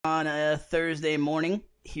On a Thursday morning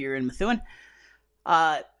here in Methuen.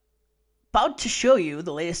 About to show you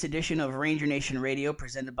the latest edition of Ranger Nation Radio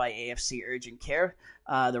presented by AFC Urgent Care,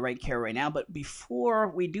 the right care right now. But before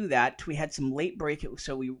we do that, we had some late break.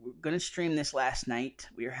 So we were going to stream this last night.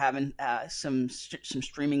 We were having some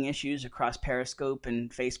streaming issues across Periscope and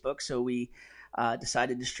Facebook, so we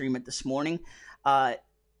decided to stream it this morning.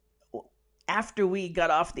 After we got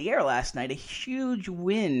off the air last night, a huge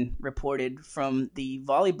win reported from the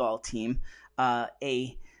volleyball team,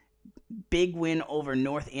 a big win over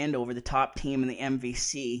North Andover, the top team in the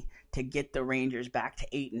MVC, to get the Rangers back to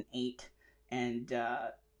 8-8, and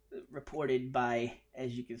reported by,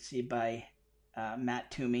 as you can see, by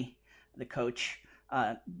Matt Toomey, the coach.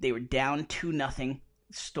 They were down 2-0,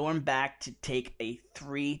 stormed back to take a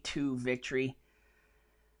 3-2 victory.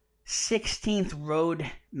 16th road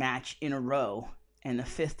match in a row, and the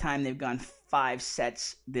 5th time they've gone 5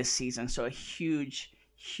 sets this season. So a huge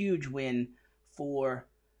win for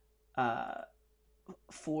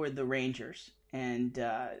the Rangers. And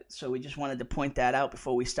so we just wanted to point that out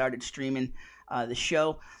before we started streaming the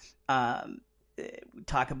show. We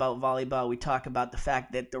talk about volleyball. We talk about the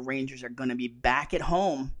fact that the Rangers are going to be back at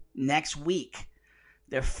home next week.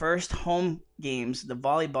 Their first home games, the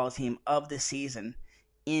volleyball team of the season,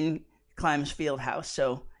 in Climbs Fieldhouse.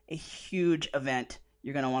 So a huge event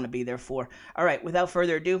you're going to want to be there for. All right, without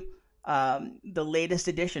further ado, the latest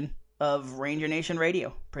edition of Ranger Nation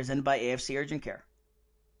Radio, presented by AFC Urgent Care.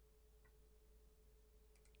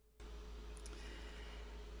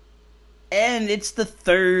 And it's the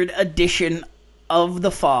 3rd edition of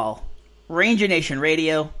the fall. Ranger Nation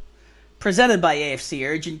Radio, presented by AFC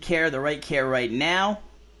Urgent Care, the right care right now.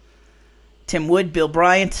 Tim Wood, Bill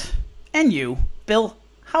Bryant, and you. Bill,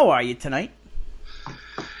 how are you tonight?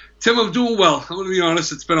 Tim, I'm doing well. I'm going to be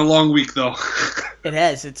honest. It's been a long week, though. It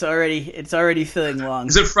has. It's already feeling long.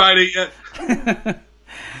 Is it Friday yet?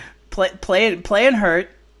 Playing hurt,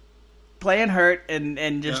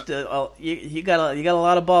 and just you got a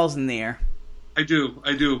lot of balls in the air. I do.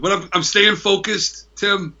 But I'm staying focused,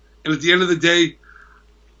 Tim. And at the end of the day,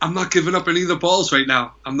 I'm not giving up any of the balls right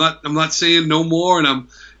now. I'm not saying no more, and I'm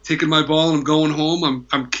taking my ball and I'm going home.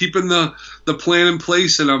 I'm keeping the plan in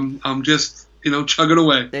place, and I'm just chugging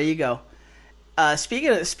away. There you go.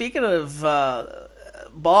 Speaking of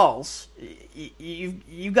balls,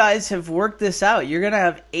 you guys have worked this out. You're gonna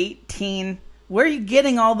have 18. Where are you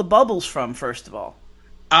getting all the bubbles from? First of all,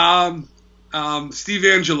 Steve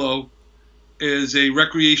Angelo is a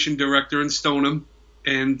recreation director in Stoneham,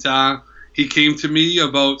 and he came to me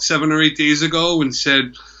about 7 or 8 days ago and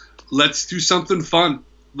said, "Let's do something fun.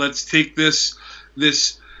 Let's take this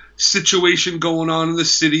situation going on in the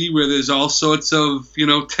city where there's all sorts of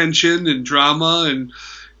tension and drama and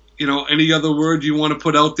any other word you want to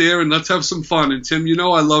put out there, and let's have some fun." And Tim,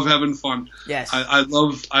 I love having fun. Yes. I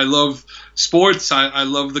love sports. I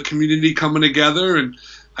love the community coming together. And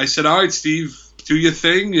I said, "All right, Steve, do your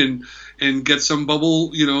thing and get some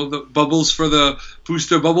the bubbles for the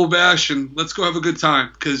Booster Bubble Bash, and let's go have a good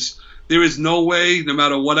time, because there is no way, no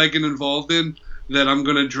matter what I get involved in, that I'm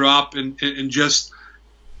going to drop and just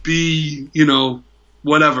be,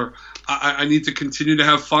 whatever. I need to continue to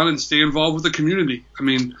have fun and stay involved with the community. I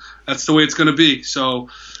mean, that's the way it's going to be." So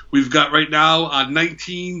we've got right now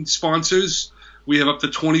 19 sponsors. We have up to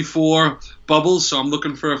 24 bubbles, so I'm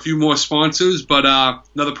looking for a few more sponsors. But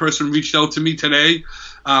another person reached out to me today,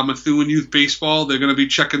 Methuen Youth Baseball. They're going to be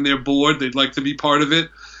checking their board. They'd like to be part of it.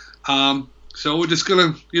 So we're just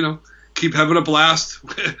going to, keep having a blast.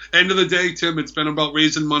 End of the day, Tim, it's been about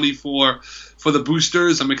raising money for the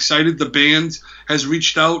boosters. I'm excited. The band has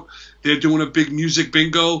reached out. They're doing a big music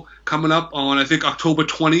bingo coming up on, I think, October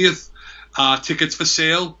 20th. Tickets for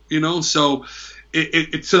sale, So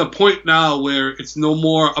it's to the point now where it's no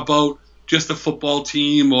more about just the football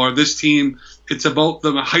team or this team. It's about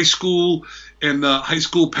the high school and the high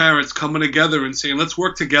school parents coming together and saying, let's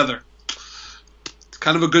work together. It's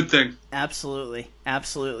kind of a good thing. Absolutely.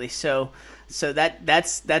 So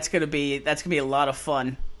that's gonna be a lot of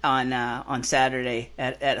fun on Saturday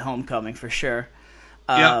at homecoming for sure.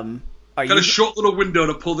 Yeah. Got a short little window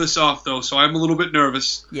to pull this off, though, so I'm a little bit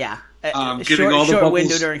nervous. Yeah. Getting all the short bubbles.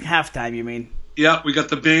 Window during halftime, you mean? Yeah, we got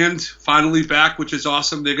the band finally back, which is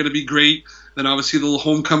awesome. They're going to be great. Then obviously the little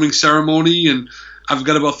homecoming ceremony, and I've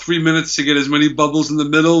got about 3 minutes to get as many bubbles in the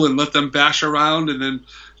middle and let them bash around and then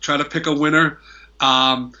try to pick a winner.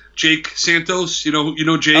 Jake Santos, you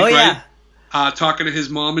know Jake, yeah. Right? Talking to his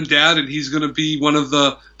mom and dad, and he's going to be one of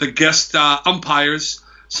the guest umpires.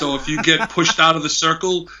 So if you get pushed out of the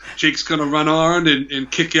circle, Jake's going to run on and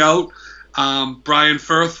kick you out. Brian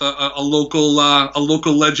Firth, a local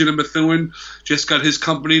legend in Methuen, just got his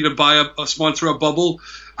company to buy a sponsor a bubble.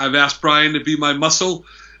 I've asked Brian to be my muscle.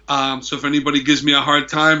 So if anybody gives me a hard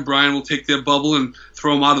time, Brian will take their bubble and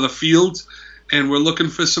throw them out of the field. And we're looking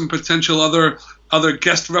for some potential other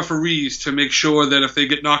guest referees to make sure that if they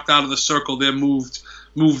get knocked out of the circle, they're moved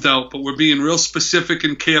out. But we're being real specific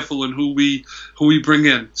and careful in who we bring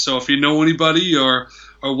in. So if you know anybody or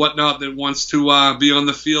whatnot that wants to be on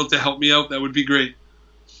the field to help me out, that would be great.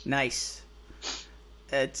 Nice.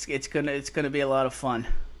 It's gonna be a lot of fun.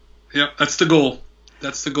 Yeah, that's the goal.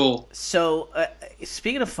 So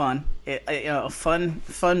speaking of fun, a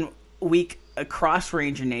fun week across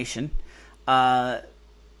Ranger Nation. I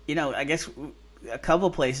guess a couple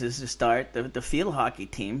places to start. The field hockey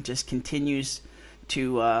team just continues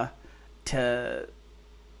to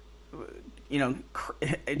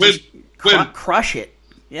crush it.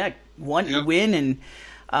 Yeah, win and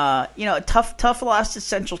a tough loss to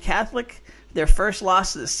Central Catholic, their first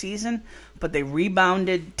loss of the season, but they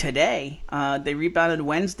rebounded today. They rebounded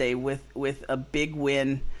Wednesday with a big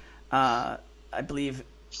win. I believe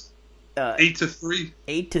 8-3.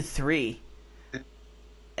 8-3.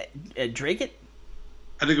 Drake it?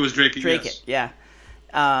 I think it was Drake it. Drake yes. it,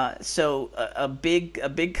 yeah. So a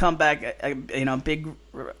big comeback, big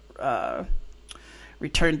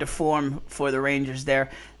return to form for the Rangers there.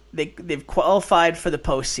 They've qualified for the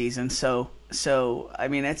postseason, so I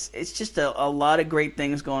mean it's just a lot of great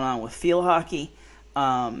things going on with field hockey.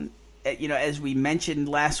 As we mentioned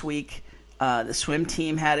last week, the swim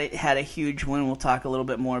team had a huge win. We'll talk a little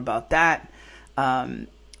bit more about that. And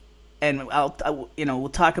we'll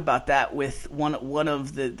talk about that with one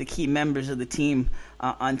of the key members of the team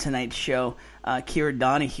on tonight's show. Kyra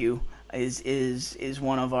Donahue is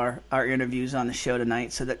one of our interviews on the show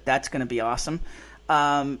tonight, so that's going to be awesome.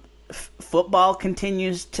 Football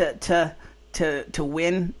continues to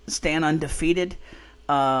win, stand undefeated.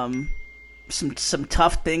 Some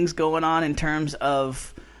tough things going on in terms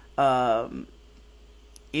of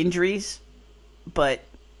injuries, but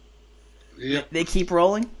they keep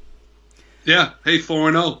rolling. Yeah. Hey,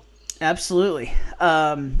 4-0. Absolutely.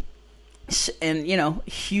 And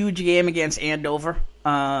huge game against Andover.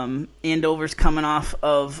 Andover's coming off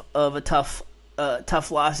of a tough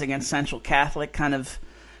loss against Central Catholic, kind of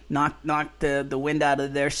knocked the wind out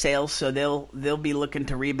of their sails, so they'll be looking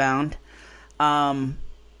to rebound.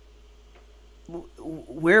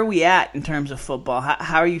 Where are we at in terms of football?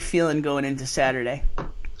 How are you feeling going into Saturday?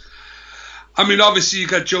 I mean, obviously you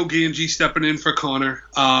got Joe Ganji stepping in for Connor.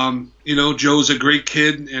 Joe's a great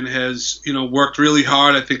kid and has, worked really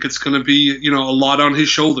hard. I think it's going to be, a lot on his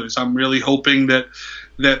shoulders. I'm really hoping that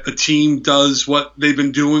the team does what they've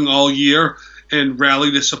been doing all year and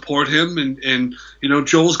rally to support him. And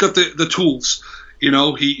Joel's got the tools.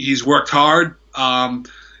 He's worked hard.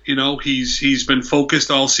 He's been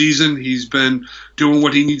focused all season. He's been doing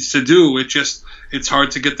what he needs to do. It's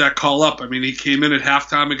hard to get that call up. I mean, he came in at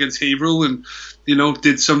halftime against Haverhill and,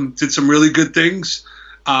 did some really good things.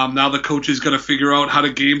 Now the coach is going to figure out how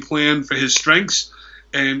to game plan for his strengths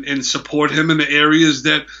and support him in the areas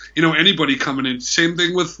that, anybody coming in. Same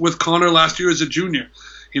thing with Connor last year as a junior.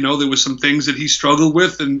 There was some things that he struggled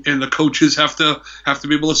with and the coaches have to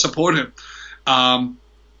be able to support him.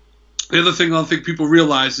 The other thing I don't think people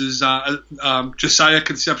realize is Josiah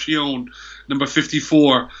Concepcion, number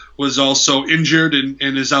 54, was also injured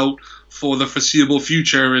and is out for the foreseeable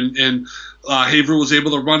future. And Haverhill was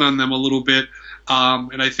able to run on them a little bit.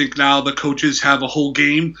 And I think now the coaches have a whole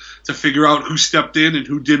game to figure out who stepped in and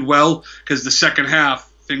who did well, because the second half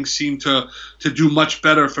things seem to do much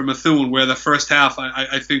better for Methuen, where the first half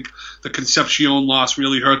I think the Concepcion loss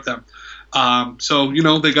really hurt them. So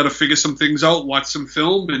they got to figure some things out, watch some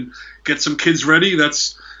film, and get some kids ready.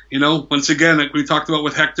 That's, once again, like we talked about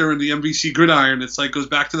with Hector and the MVC Gridiron, it's like goes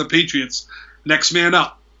back to the Patriots. Next man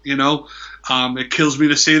up, It kills me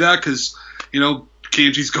to say that because,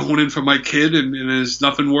 KG's going in for my kid, and there's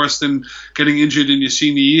nothing worse than getting injured in your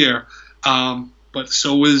senior year. But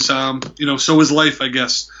so is life, I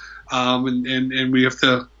guess. And we have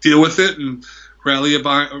to deal with it and rally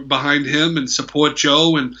behind him and support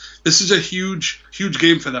Joe. And this is a huge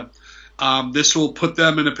game for them. This will put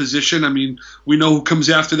them in a position. I mean, we know who comes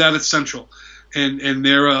after that. It's Central, and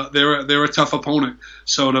they're a tough opponent.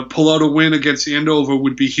 So to pull out a win against Andover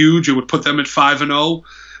would be huge. It would put them at 5-0.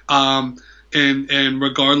 And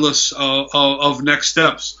regardless of next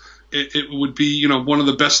steps, it would be one of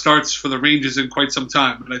the best starts for the Rangers in quite some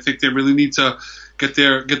time. And I think they really need to get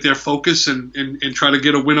their focus and try to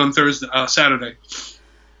get a win on Saturday.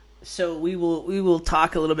 So we will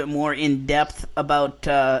talk a little bit more in depth about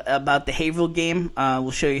the Haverhill game.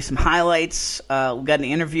 We'll show you some highlights. We got an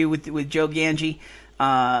interview with Joe Ganji.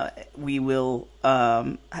 We will.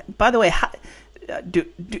 By the way,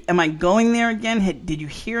 am I going there again? Did you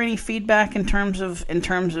hear any feedback in terms of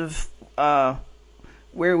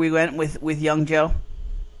where we went with young Joe?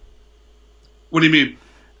 What do you mean?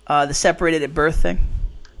 The separated at birth thing.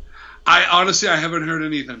 I honestly haven't heard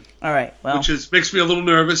anything. All right, well, which makes me a little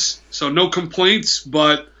nervous. So no complaints,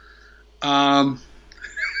 but I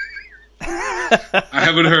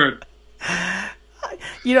haven't heard.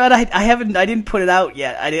 You know what? I haven't. I didn't put it out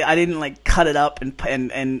yet. I didn't like cut it up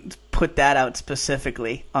and put that out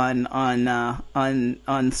specifically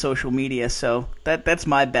on social media. So that's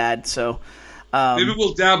my bad. So maybe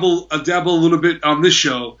we'll dabble a little bit on this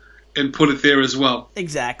show and put it there as well.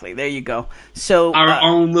 Exactly. There you go. So our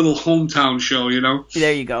own little hometown show, you know.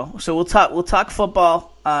 There you go. So we'll talk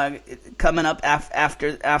football coming up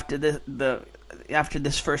after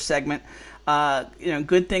this first segment.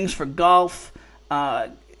 Good things for golf.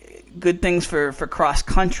 Good things for cross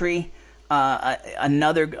country.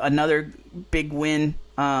 Another big win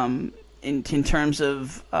in terms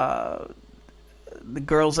of the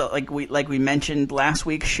girls. Like we mentioned last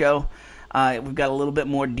week's show. We've got a little bit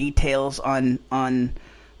more details on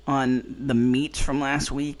the meets from last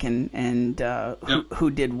week and who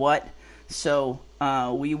did what. So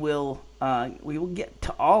we will get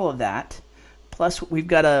to all of that. Plus, we've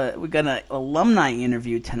got an alumni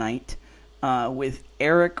interview tonight with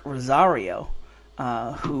Eric Rosario,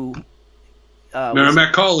 who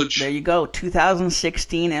Merrimack College. There you go,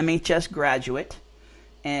 2016 MHS graduate,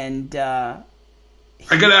 and I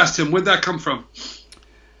gotta ask him, where'd that come from?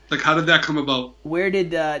 Like, how did that come about? Where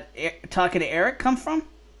did talking to Eric come from?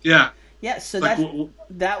 Yeah. Yeah. So that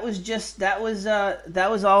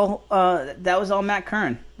was all Matt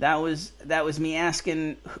Kern. That was me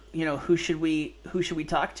asking, who should we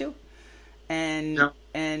talk to, and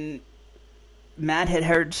Matt had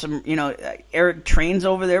heard some, Eric trains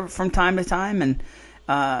over there from time to time, and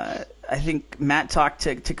I think Matt talked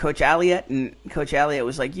to Coach Alliott, and Coach Alliott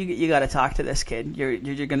was like, you got to talk to this kid.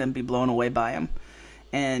 You're going to be blown away by him.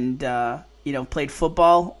 And played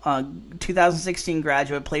football. 2016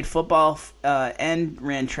 graduate, played football and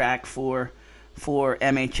ran track for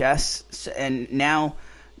MHS, and now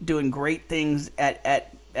doing great things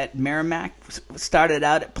at Merrimack. Started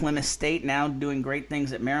out at Plymouth State, now doing great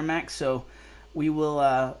things at Merrimack. So we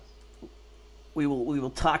will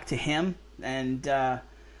talk to him, and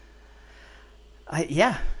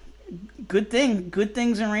good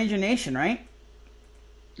things in Ranger Nation, right?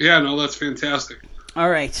 Yeah, no, that's fantastic. All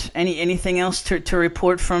right. Anything else to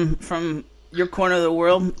report from your corner of the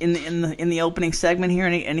world in the opening segment here?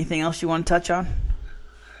 Anything else you want to touch on?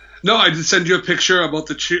 No, I did send you a picture about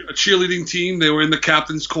the cheerleading team. They were in the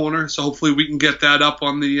captain's corner, so hopefully we can get that up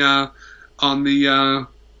on the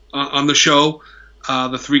show.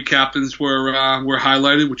 The three captains were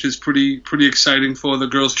highlighted, which is pretty exciting for the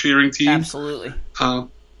girls cheering team. Absolutely.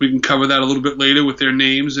 We can cover that a little bit later with their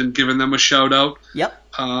names and giving them a shout out. Yep.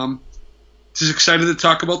 Just excited to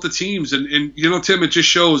talk about the teams, and Tim, it just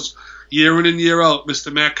shows year in and year out,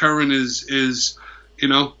 Mr. Matt Curran is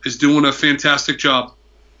doing a fantastic job.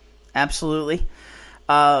 Absolutely.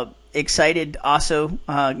 Excited also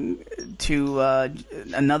to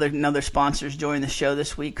another sponsors join the show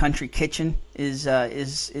this week. Country Kitchen is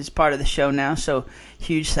part of the show now, so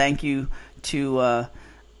huge thank you to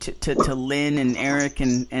Lynn and Eric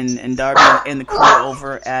and Darby and the crew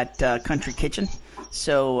over at Country Kitchen.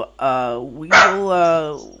 So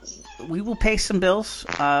we will pay some bills.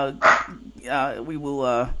 We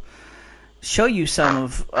will show you some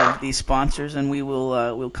of these sponsors, and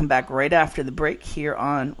we'll come back right after the break here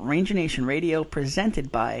on Ranger Nation Radio,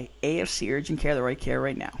 presented by AFC Urgent Care, the right care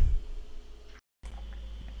right now.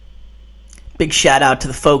 Big shout out to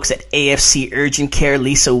the folks at AFC Urgent Care,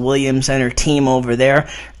 Lisa Williams and her team over there.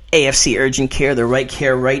 AFC Urgent Care, the right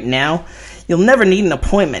care right now. You'll never need an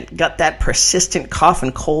appointment. Got that persistent cough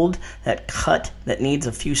and cold, that cut that needs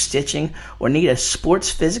a few stitching, or need a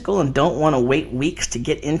sports physical and don't want to wait weeks to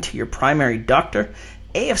get into your primary doctor?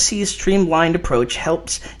 AFC's streamlined approach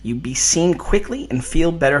helps you be seen quickly and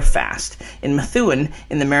feel better fast. In Methuen,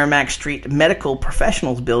 in the Merrimack Street Medical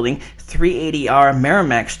Professionals Building, 380R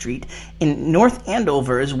Merrimack Street. In North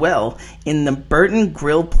Andover as well, in the Burton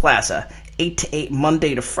Grill Plaza, 8 to 8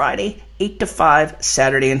 Monday to Friday, 8 to 5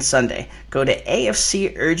 Saturday and Sunday. Go to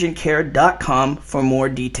afcurgentcare.com for more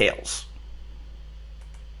details.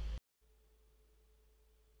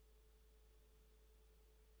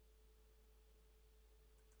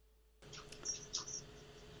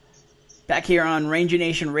 Back here on Ranger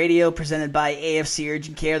Nation Radio, presented by AFC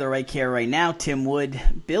Urgent Care, the right care right now. Tim Wood,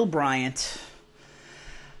 Bill Bryant.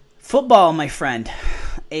 Football, my friend.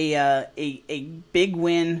 A big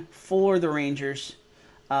win for the Rangers.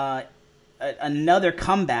 Another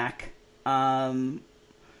comeback. I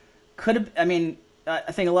think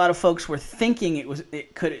a lot of folks were thinking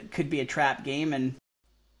it could be a trap game, and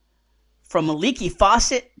from a leaky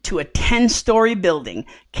faucet to a 10-story building,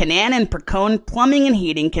 Canaan and Percone Plumbing and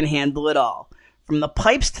Heating can handle it all. From the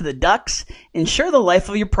pipes to the ducts, ensure the life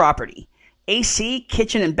of your property. AC,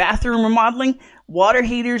 kitchen and bathroom remodeling, water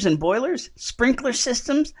heaters and boilers, sprinkler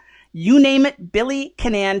systems, you name it, Billy,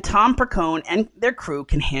 Canaan, Tom Percone, and their crew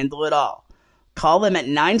can handle it all. Call them at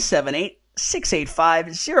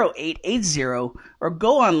 978-685-0880 or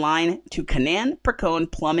go online to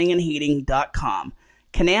CanaanPerconePlumbingandHeating.com.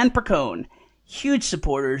 Canaan Percone, huge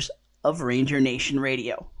supporters of Ranger Nation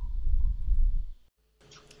Radio.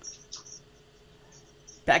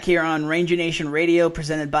 Back here on Ranger Nation Radio,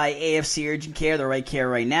 presented by AFC Urgent Care, the right care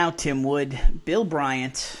right now. Tim Wood, Bill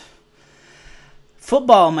Bryant.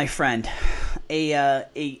 Football, my friend. A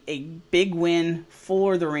big win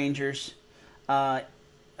for the Rangers.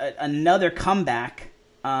 Another comeback.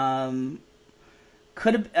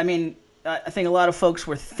 I think a lot of folks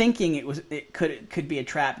were thinking it could be a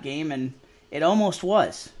trap game, and it almost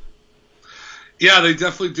was. Yeah, they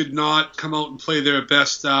definitely did not come out and play their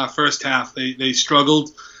best first half. They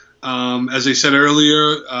struggled. As I said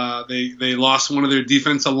earlier, they lost one of their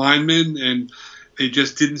defensive linemen, and they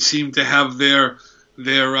just didn't seem to have their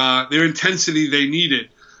intensity they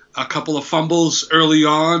needed. A couple of fumbles early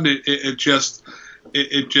on. It just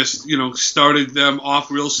started them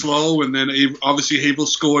off real slow, and then obviously Havel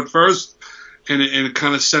scored first, and it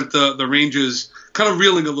kind of sent the Rangers kind of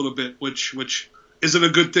reeling a little bit, which isn't a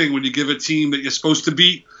good thing when you give a team that you're supposed to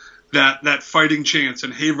beat that fighting chance.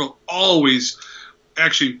 And Havel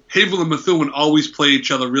and Methuen always play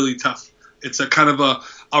each other really tough. It's a kind of a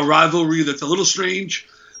rivalry that's a little strange,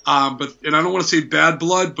 and I don't want to say bad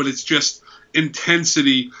blood, but it's just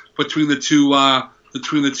intensity between the two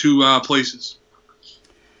places.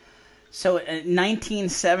 So a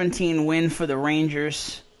 19-17 win for the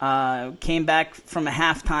Rangers. Came back from a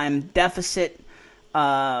halftime deficit,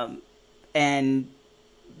 and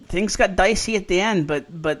things got dicey at the end. But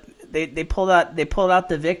they pulled out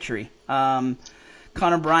the victory.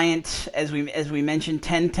 Connor Bryant, as we mentioned,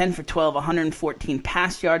 10 for 12, 114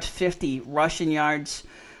 pass yards, 50 rushing yards.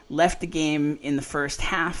 Left the game in the first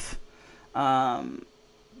half. Joe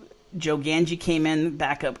Ganji came in,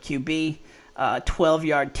 backup QB.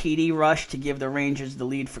 12-yard TD rush to give the Rangers the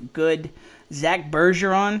lead for good. Zach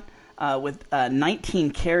Bergeron with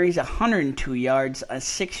 19 carries, 102 yards, a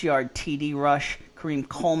 6-yard TD rush. Kareem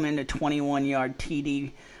Coleman, a 21-yard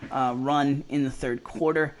TD run in the third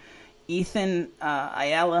quarter. Ethan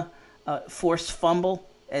Ayala forced fumble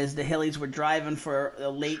as the Hillies were driving for a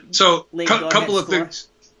late. So, couple of things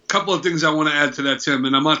I want to add to that, Tim,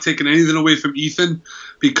 and I'm not taking anything away from Ethan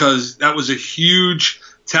because that was a huge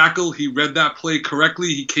tackle. He read that play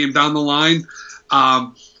correctly. He came down the line.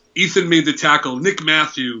 Ethan made the tackle. Nick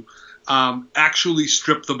Matthew actually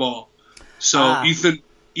stripped the ball. So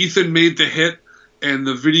Ethan made the hit, and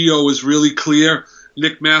the video was really clear.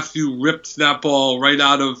 Nick Matthew ripped that ball right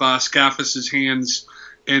out of Scaffus's hands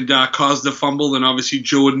and caused the fumble, and obviously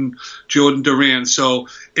Jordan Duran. So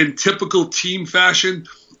in typical team fashion,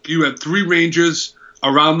 you had three Rangers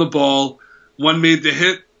around the ball. One made the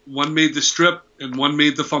hit, one made the strip, and one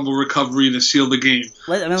made the fumble recovery to seal the game.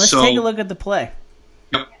 Let's take a look at the play.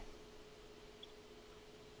 Yep.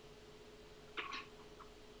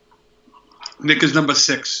 Nick is number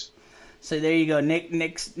 6. So there you go.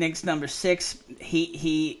 Nick's number 6.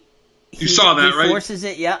 He saw that, right? He forces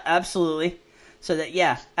it. Yeah, absolutely. So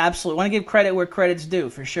absolutely. Want to give credit where credit's due,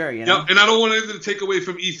 for sure. You know? Yeah, and I don't want anything to take away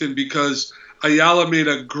from Ethan because Ayala made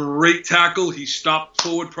a great tackle. He stopped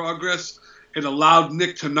forward progress. It allowed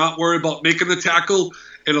Nick to not worry about making the tackle.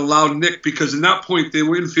 It allowed Nick, because in that point they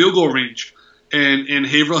were in field goal range. And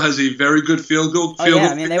Haverhill has a very good field goal. They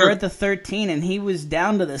were at the 13, and he was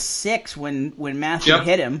down to the 6 when Matthew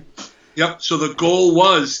hit him. Yep, so the goal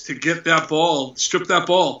was to get that ball, strip that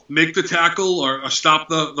ball, make the tackle or stop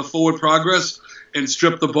the forward progress and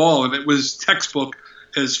strip the ball. And it was textbook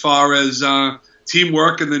as far as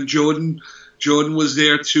teamwork. And then Jordan was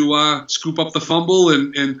there to scoop up the fumble.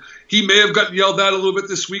 And he may have gotten yelled at a little bit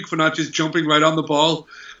this week for not just jumping right on the ball.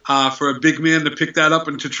 For a big man to pick that up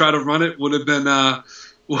and to try to run it would have been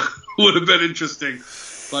interesting.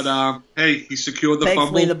 But, hey, he secured the fumble.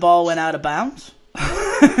 Thankfully, the ball went out of bounds.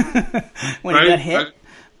 When he got hit. Right.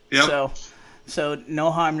 Yep. So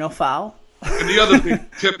no harm, no foul. And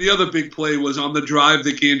the other big play was on the drive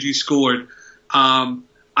that Ganji scored.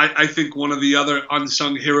 I think one of the other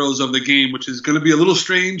unsung heroes of the game, which is going to be a little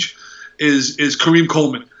strange, is Kareem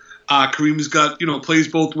Coleman. Kareem's got, plays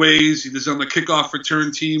both ways. He's on the kickoff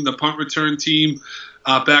return team, the punt return team,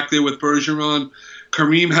 back there with Bergeron.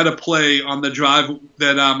 Kareem had a play on the drive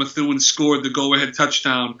that Methuen scored the go-ahead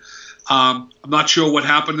touchdown. I'm not sure what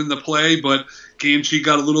happened in the play, but Ganji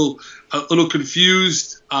got a little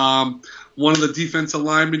confused. One of the defensive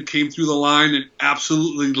linemen came through the line and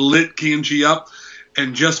absolutely lit Ganji up.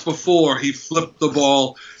 And just before he flipped the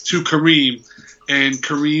ball to Kareem, and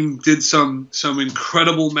Kareem did some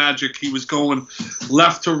incredible magic. He was going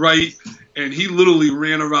left to right, and he literally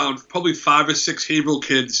ran around probably 5 or 6 Haverhill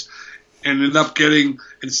kids and ended up getting,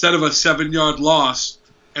 instead of a 7-yard loss,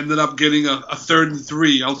 ended up getting a 3rd and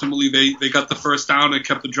 3. Ultimately, they got the first down and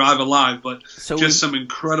kept the drive alive. But just some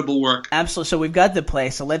incredible work. Absolutely. So we've got the play.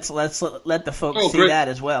 So let's let the folks see that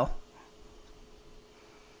as well.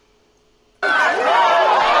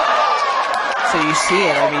 So you see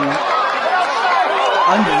it. I mean,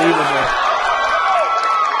 unbelievable.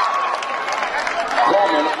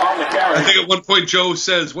 I think at one point Joe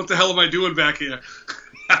says, "What the hell am I doing back here?"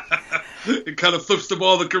 It kind of flips the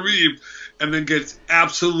ball to Kareem and then gets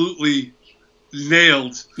absolutely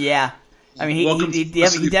nailed. Yeah. I mean, he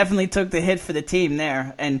definitely took the hit for the team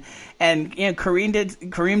there, and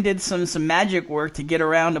Kareem did some magic work to get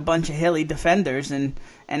around a bunch of hilly defenders and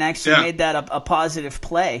actually made that a positive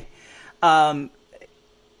play.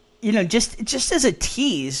 Just as a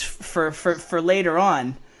tease for later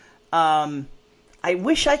on, I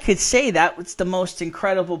wish I could say that was the most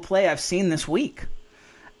incredible play I've seen this week.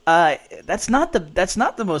 That's not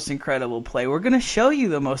the most incredible play. We're going to show you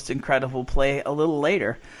the most incredible play a little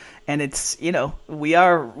later. And it's, we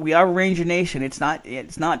are Ranger Nation. It's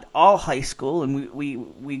not all high school, and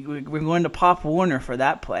we're going to Pop Warner for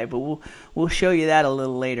that play, but we'll show you that a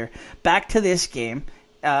little later. Back to this game,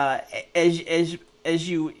 as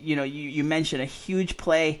you mentioned, a huge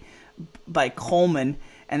play by Coleman,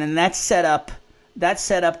 and then that set up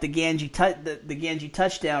the Ganji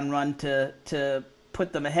touchdown run to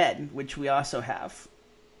put them ahead, which we also have.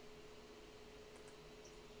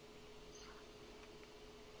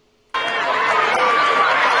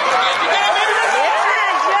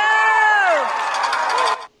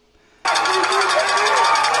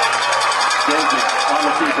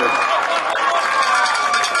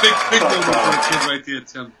 Big moment for a kid right there,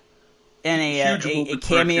 Tim. And a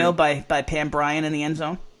cameo by Pam Bryant in the end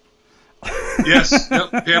zone. Yes,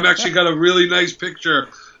 yep. Pam actually got a really nice picture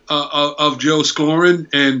of Joe scoring,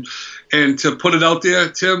 and to put it out there,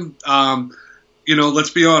 Tim, let's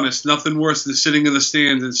be honest, nothing worse than sitting in the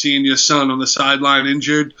stands and seeing your son on the sideline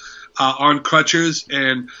injured, on crutches,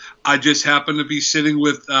 and I just happened to be sitting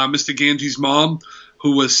with Mr. Ganji's mom,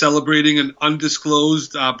 who was celebrating an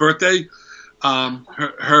undisclosed birthday.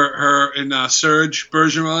 Her and Serge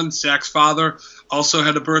Bergeron, Zach's father, also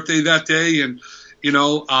had a birthday that day, and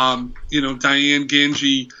Diane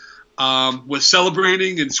Ganji was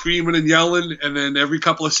celebrating and screaming and yelling, and then every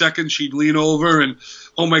couple of seconds she'd lean over and,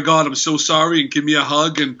 "Oh my God, I'm so sorry," and give me a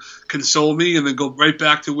hug and console me, and then go right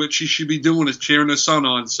back to what she should be doing, is cheering her son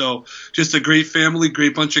on. So just a great family,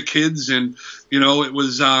 great bunch of kids, and it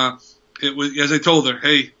was as I told her,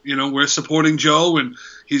 hey, we're supporting Joe, and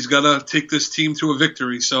he's got to take this team to a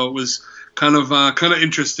victory. So it was kind of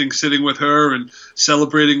interesting sitting with her and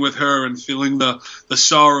celebrating with her and feeling the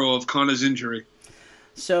sorrow of Connor's injury.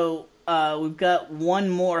 So we've got one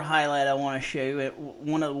more highlight I want to show you.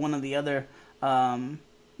 One of the other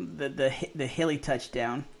the Hilly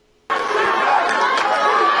touchdown.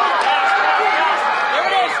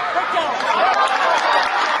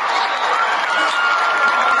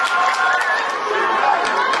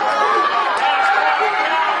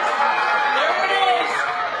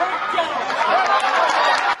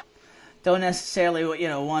 Don't necessarily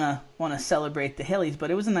want to celebrate the Hillies,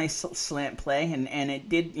 but it was a nice slant play, and it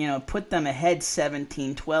did put them ahead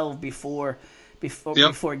 17-12 before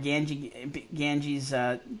Ganji's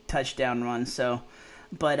touchdown run. So,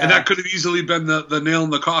 and that could have easily been the nail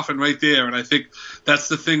in the coffin right there. And I think that's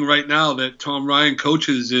the thing right now that Tom Ryan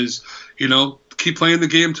coaches is keep playing the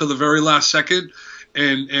game till the very last second.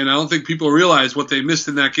 And I don't think people realize what they missed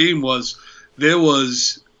in that game was there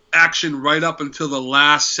was action right up until the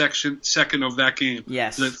last second of that game.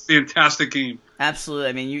 Yes. It's a fantastic game. Absolutely.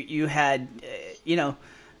 I mean, you had,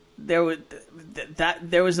 there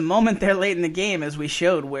was a moment there late in the game, as we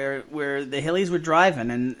showed, where the Hillies were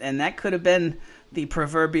driving, and that could have been the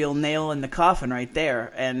proverbial nail in the coffin right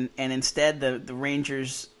there. And instead, the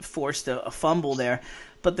Rangers forced a fumble there.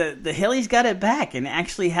 but the Hillies got it back and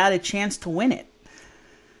actually had a chance to win it.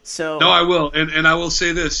 So no, I will, and I will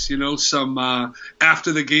say this, some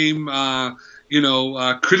after the game,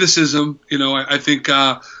 criticism. I think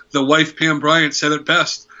the wife Pam Bryant said it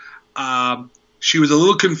best. She was a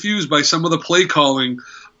little confused by some of the play calling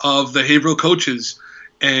of the Haverhill coaches,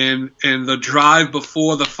 and the drive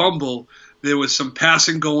before the fumble. There was some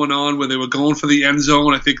passing going on where they were going for the end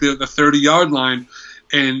zone. I think they're at the 30-yard line,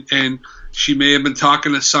 and she may have been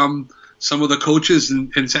talking to some of the coaches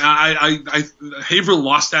and say, Haverhill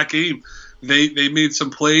lost that game. They made some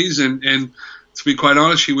plays, and to be quite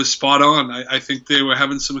honest, she was spot on. I think they were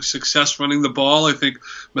having some success running the ball. I think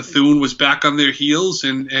Methuen was back on their heels,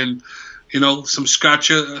 and some scratch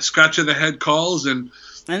of the head calls, and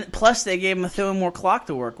plus they gave Methuen more clock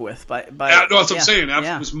to work with. No, that's what I'm saying.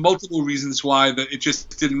 There's multiple reasons why that it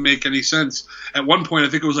just didn't make any sense. At one point, I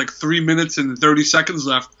think it was like 3 minutes and 30 seconds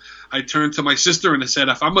left. I turned to my sister and I said,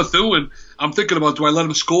 if I'm Methuen, I'm thinking about, do I let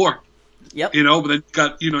him score? Yep. But then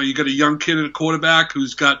you got a young kid and a quarterback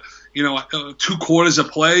who's got 2 quarters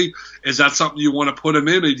of play. Is that something you want to put him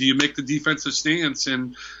in, or do you make the defensive stance?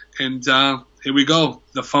 And here we go.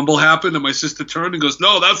 The fumble happened, and my sister turned and goes,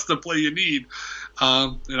 "No, that's the play you need."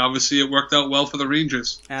 And obviously, it worked out well for the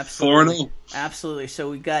Rangers. Absolutely. 4-0. Absolutely. So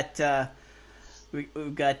we got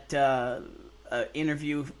an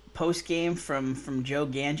interview post game from Joe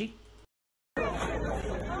Ganji.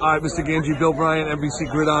 All right, Mr. Ganji, Bill Bryant,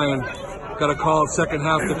 NBC Gridiron. Got a call second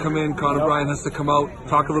half to come in. Connor Bryant has to come out.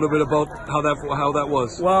 Talk a little bit about how that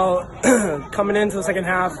was. Well, coming into the second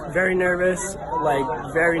half, very nervous,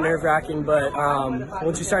 very nerve-wracking. But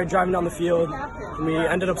once we started driving down the field, we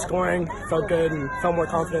ended up scoring. Felt good and felt more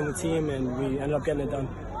confident in the team, and we ended up getting it done.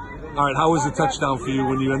 All right, how was the touchdown for you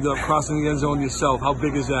when you ended up crossing the end zone yourself? How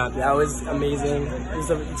big is that? That was amazing. It's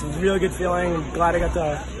a really good feeling. I'm glad I got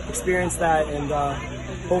to experience that, and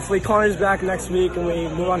hopefully Connor's back next week and we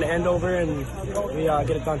move on to Andover and we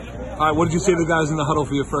get it done. All right, what did you say to the guys in the huddle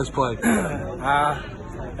for your first play? I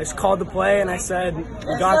just called the play and I said, we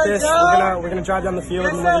got this. We're gonna drive down the field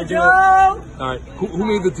and we're gonna do it. All right, who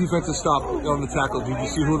made the defensive stop on the tackle? Did you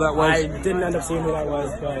see who that was? I didn't end up seeing who that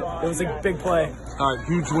was, but it was a big play. All right,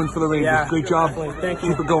 huge win for the Rangers. Yeah, great job. Definitely. Thank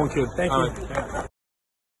you. Keep it going, kid. Thank All you. Right.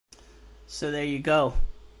 So there you go,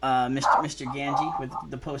 Mr. Ganji with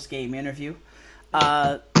the post game interview.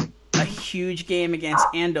 A huge game against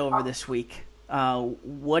Andover this week.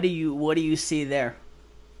 What do you see there?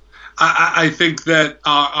 I think that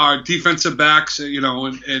our defensive backs,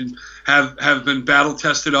 and have been battle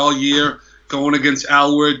tested all year, going against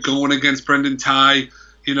Alward, going against Brendan Ty.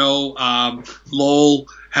 Lowell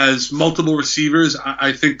has multiple receivers.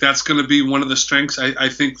 I think that's going to be one of the strengths. I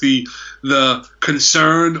think the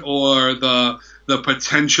concern or the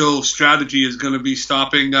potential strategy is going to be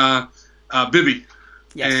stopping Bibby.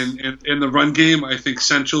 Yes. And in the run game, I think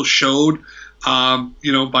Central showed,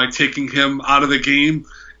 by taking him out of the game,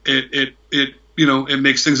 it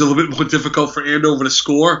makes things a little bit more difficult for Andover to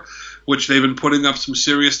score, which they've been putting up some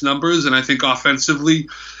serious numbers. And I think offensively,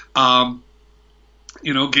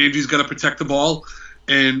 Ganji's got to protect the ball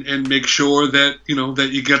and make sure that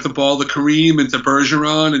you get the ball to Kareem and to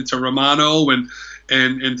Bergeron and to Romano and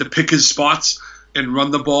to pick his spots and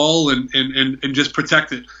run the ball and just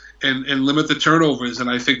protect it. And limit the turnovers. And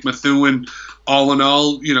I think Methuen, all in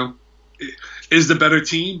all, is the better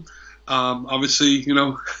team. Obviously,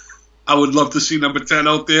 I would love to see number 10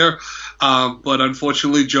 out there. But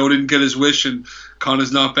unfortunately, Joe didn't get his wish, and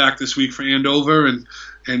Connor's not back this week for Andover. And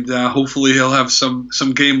hopefully he'll have some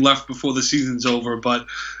game left before the season's over. But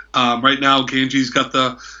right now, Ganji's got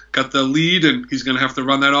the lead, and he's going to have to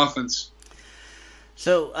run that offense.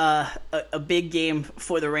 So a big game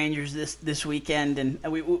for the Rangers this weekend, and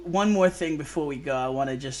one more thing before we go, I want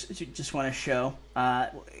to just want to show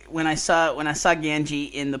when I saw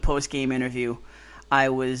Ganji in the post game interview, I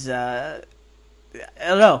was I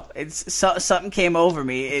don't know, something came over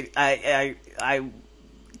me. I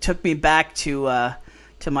took me back to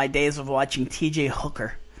my days of watching T.J.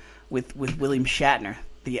 Hooker with William Shatner.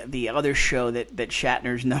 The other show that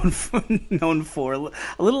Shatner's known for,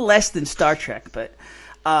 a little less than Star Trek, but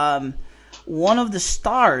one of the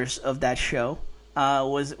stars of that show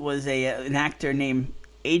was an actor named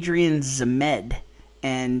Adrian Zemed,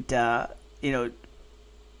 and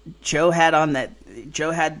Joe had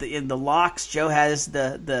the locks. Joe has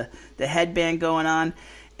the headband going on,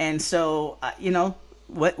 and so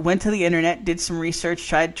went to the internet, did some research,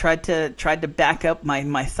 tried to back up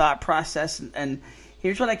my thought process, and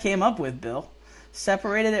here's what I came up with, Bill.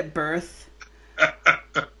 Separated at birth.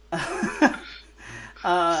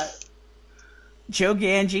 Joe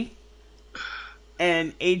Ganji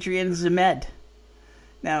and Adrian Zemed.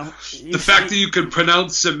 Now, the fact that you can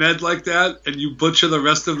pronounce Zemed like that and you butcher the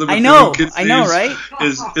rest of the I Methuen kids' know, names right?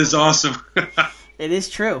 is awesome. It is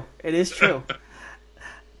true.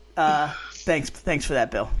 Thanks for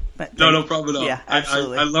that, Bill. No problem at all. Yeah,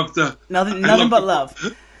 absolutely. I love to. Nothing but love.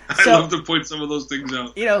 I love to point some of those things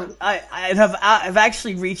out. I've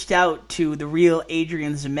actually reached out to the real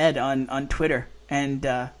Adrian Zemed on Twitter,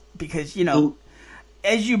 and because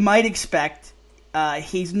as you might expect,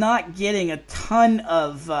 he's not getting a ton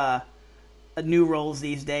of new roles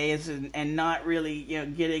these days, and not really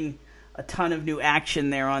getting a ton of new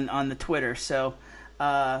action there on the Twitter. So.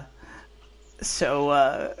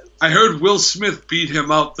 I heard Will Smith beat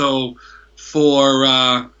him up though for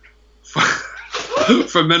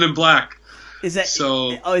Men in Black. Is that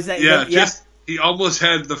so? Oh, is that yeah? He almost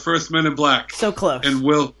had the first Men in Black. So close. And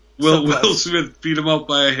Will Smith beat him up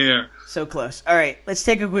by a hair. So close. All right, let's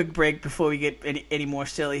take a quick break before we get any more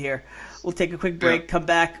silly here. We'll take a quick break. Come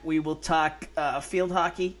back. We will talk field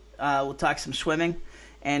hockey. We'll talk some swimming,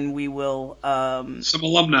 and we will some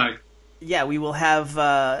alumni. Yeah, we will have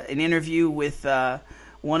an interview with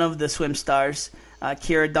one of the swim stars,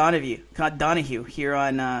 Kyra Donahue, here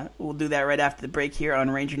on. We'll do that right after the break here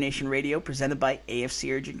on Ranger Nation Radio, presented by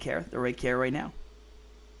AFC Urgent Care, the right care right now.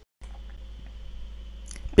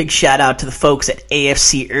 Big shout out to the folks at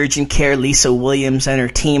AFC Urgent Care, Lisa Williams and her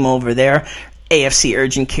team over there. AFC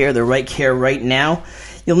Urgent Care, the right care right now.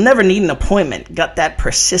 You'll never need an appointment. Got that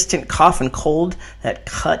persistent cough and cold, that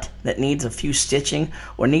cut that needs a few stitching,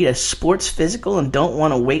 or need a sports physical and don't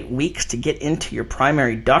want to wait weeks to get into your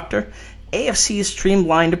primary doctor? AFC's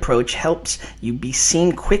streamlined approach helps you be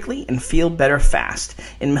seen quickly and feel better fast.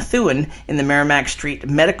 In Methuen, in the Merrimack Street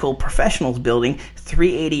Medical Professionals Building,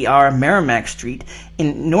 380R Merrimack Street.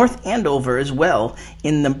 In North Andover as well,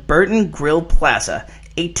 in the Burton Grill Plaza,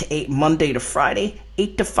 8 to 8 Monday to Friday,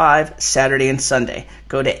 8 to 5 Saturday and Sunday.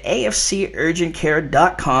 Go to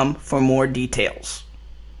afcurgentcare.com for more details.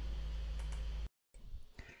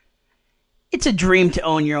 It's a dream to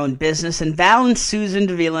own your own business, and Val and Susan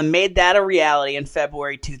Davila made that a reality in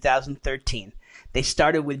February 2013. They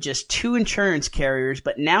started with just 2 insurance carriers,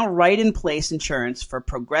 but now right-in-place insurance for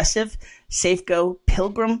Progressive, Safeco,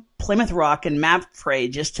 Pilgrim, Plymouth Rock, and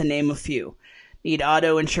MapFreight, just to name a few. Need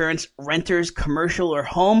auto insurance, renters, commercial, or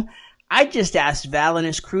home? I just asked Val and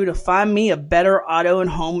his crew to find me a better auto and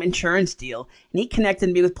home insurance deal, and he connected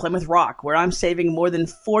me with Plymouth Rock, where I'm saving more than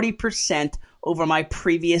 40% over my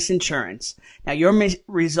previous insurance. Now, your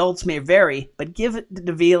results may vary, but give the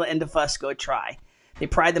Davila and DeFusco a try. They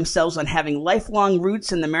pride themselves on having lifelong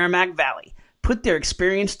roots in the Merrimack Valley. Put their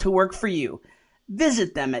experience to work for you.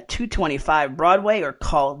 Visit them at 225 Broadway or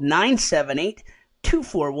call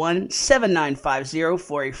 978-241-7950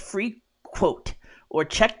 for a free quote, or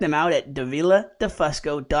check them out at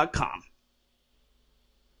daviladefusco.com.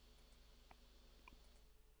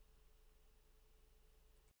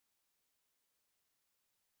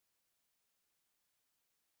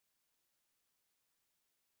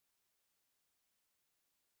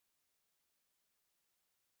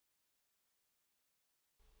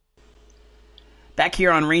 Back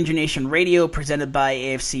here on Ranger Nation Radio, presented by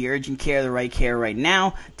AFC Urgent Care, the right care right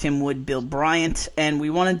now. Tim Wood, Bill Bryant. And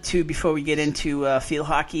we wanted to, before we get into field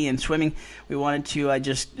hockey and swimming, we wanted to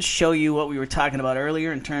just show you what we were talking about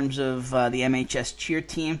earlier in terms of the MHS cheer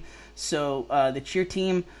team. So the cheer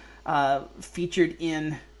team featured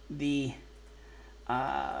in the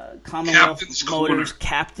Commonwealth Motors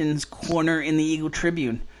Captain's Corner in the Eagle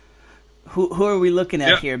Tribune. Who are we looking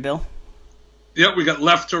at here, Bill? Yep, we got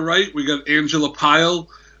left to right. We got Angela Pyle.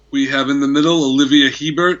 We have in the middle Olivia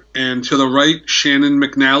Hebert, and to the right Shannon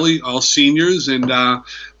McNally, all seniors and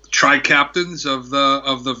tri-captains of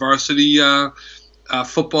the varsity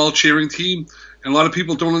football cheering team. And a lot of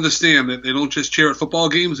people don't understand that they don't just cheer at football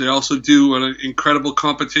games; they also do an incredible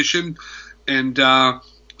competition. And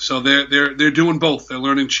so they're doing both. They're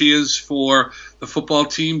learning cheers for the football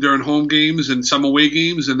team during home games and some away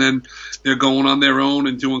games, and then they're going on their own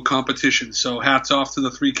and doing competitions. So hats off to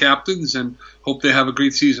the 3 captains, and hope they have a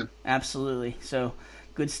great season. Absolutely. So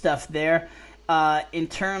good stuff there. In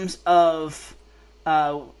terms of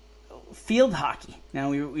field hockey, now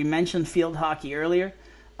we mentioned field hockey earlier.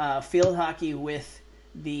 Field hockey with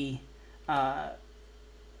the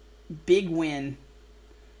big win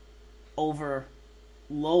over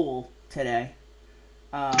Lowell today.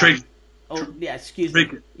 Drake. Oh yeah, excuse me.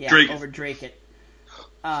 Drake. Over Drake it.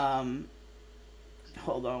 Hold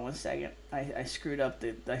on one second. I screwed up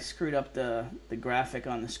the graphic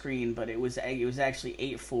on the screen, but it was actually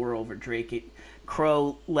 8-4 over Drake it.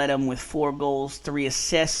 Crow led him with 4 goals, 3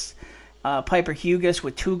 assists. Piper Hugas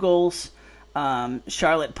with 2 goals.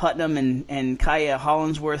 Charlotte Putnam and Kyra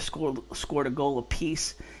Hollingsworth scored a goal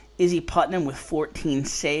apiece. Izzy Putnam with 14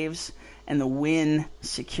 saves, and the win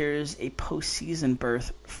secures a postseason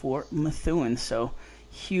berth for Methuen. So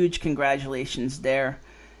huge congratulations there.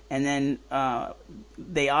 And then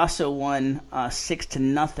they also won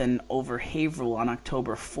 6-0 over Haverhill on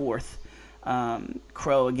October 4th.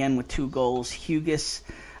 Crow again with 2 goals. Hugus,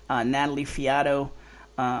 Natalie Fiato,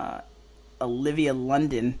 Olivia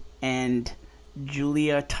London, and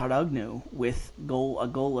Julia Tarugnu with a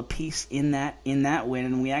goal apiece in that win.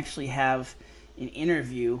 And we actually have an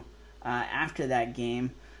interview after that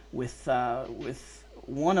game with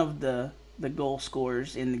one of the goal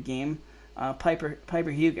scorers in the game, Piper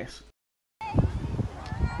Hugus.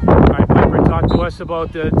 All right, Piper, talk to us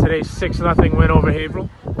about today's 6-0 win over Haverhill.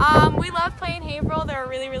 We love playing Haverhill. They're a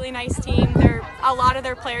really, really nice team. A lot of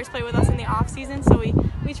their players play with us in the off season, so we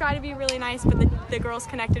try to be really nice, but the girls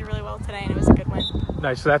connected really well today, and it was a good win.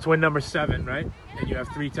 Nice. So that's win number 7, right? And you have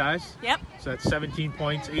 3 ties? Yep. So that's 17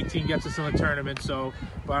 points. 18 gets us in the tournament. So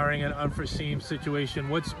barring an unforeseen situation,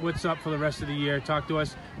 what's up for the rest of the year? Talk to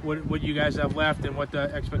us what you guys have left and what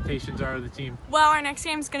the expectations are of the team. Well, our next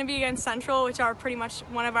game is going to be against Central, which are pretty much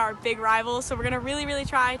one of our big rivals. So we're going to really, really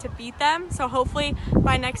try to beat them. So hopefully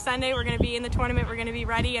by next Sunday we're going to be in the tournament. We're going to be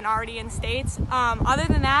ready and already in states. Other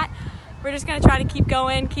than that, we're just going to try to keep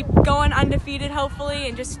going undefeated, hopefully,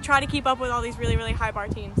 and just try to keep up with all these really, really high bar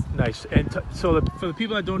teams. Nice. And so for the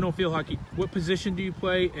people that don't know field hockey, what position do you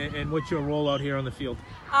play and what's your role out here on the field?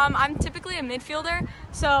 I'm typically a midfielder,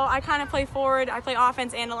 so I kind of play forward. I play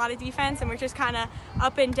offense and a lot of defense, and we're just kind of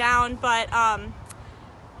up and down, but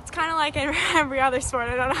it's kind of like in every other sport.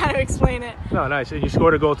 I don't know how to explain it. No, nice. And you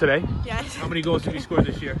scored a goal today? Yes. How many goals have you scored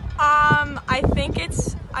this year? I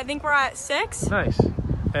think we're at 6. Nice.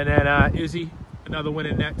 And then Izzy, another win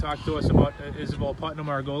in net. Talk to us about Isabel Putnam,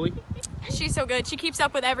 our goalie. She's so good. She keeps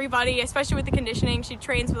up with everybody, especially with the conditioning. She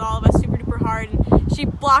trains with all of us super duper hard, and she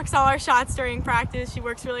blocks all our shots during practice. She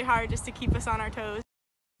works really hard just to keep us on our toes.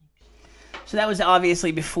 So that was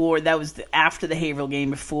obviously after the Haverhill game,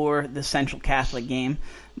 before the Central Catholic game.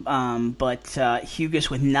 But Hugus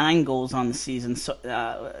with 9 goals on the season, so,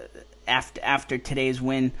 after today's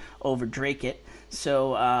win over Drakeit.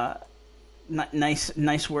 So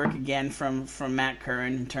nice work again from Matt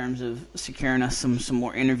Curran in terms of securing us some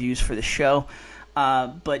more interviews for the show.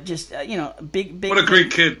 But just big. What a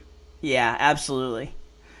great kid! Yeah, absolutely,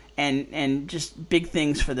 and just big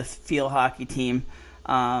things for the field hockey team.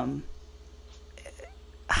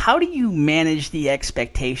 How do you manage the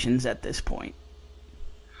expectations at this point?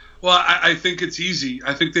 Well, I think it's easy.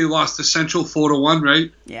 I think they lost to Central 4-1,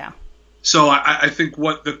 right? Yeah. So I think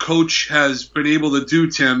what the coach has been able to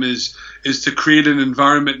do, Tim, is to create an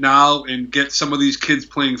environment now and get some of these kids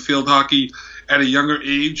playing field hockey at a younger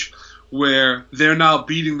age where they're now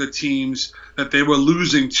beating the teams that they were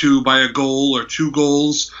losing to by a goal or 2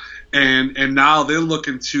 goals. And now they're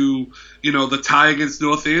looking to, the tie against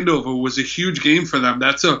North Andover was a huge game for them.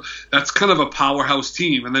 That's kind of a powerhouse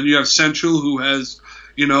team. And then you have Central who has,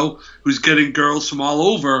 who's getting girls from all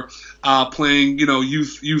over playing,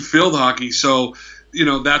 youth field hockey. So,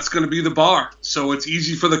 that's going to be the bar. So it's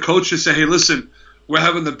easy for the coach to say, hey, listen, we're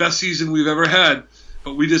having the best season we've ever had,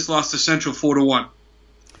 but we just lost to Central 4-1.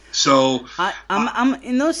 So I'm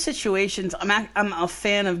in those situations. I'm a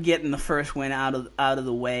fan of getting the first win out of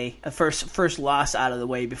the way, first loss out of the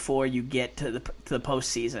way before you get to the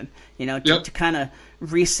postseason. To kind of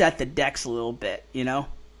reset the decks a little bit. No,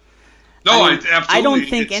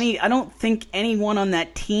 absolutely. I don't think anyone on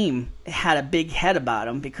that team had a big head about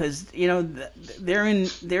them because they're in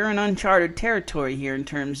uncharted territory here in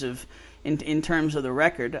terms of the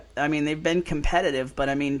record. I mean, they've been competitive, but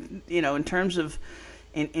I mean, in terms of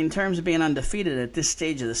being undefeated at this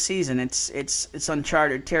stage of the season, it's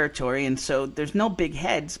uncharted territory, and so there's no big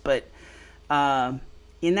heads. But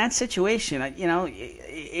in that situation,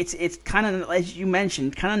 it's kind of, as you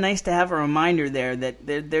mentioned, kind of nice to have a reminder there that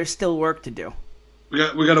there's still work to do.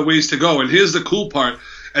 We got a ways to go, and here's the cool part: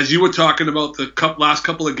 as you were talking about the last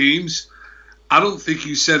couple of games, I don't think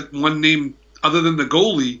you said one name other than the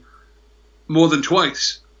goalie more than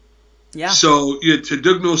twice. Yeah. So you had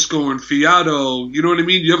Tadugno scoring, Fiato, you know what I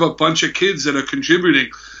mean? You have a bunch of kids that are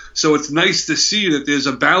contributing. So it's nice to see that there's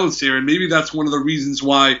a balance there, and maybe that's one of the reasons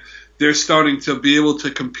why they're starting to be able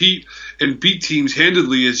to compete and beat teams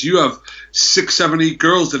handedly, as you have 6, 7, 8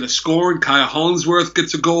 girls that are scoring. Kyra Hollingsworth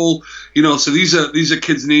gets a goal. So these are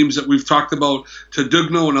kids' names that we've talked about,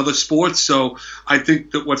 Tadugno and other sports. So I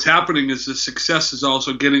think that what's happening is the success is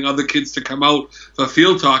also getting other kids to come out for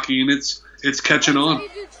field hockey, and it's catching on.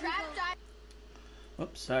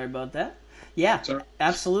 Oops, sorry about that. Yeah, Sorry.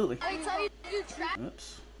 absolutely. Oops.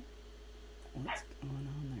 What's going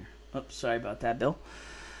on there? Oops, sorry about that, Bill.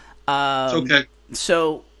 It's okay.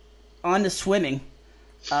 So, on to swimming.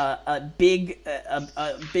 A big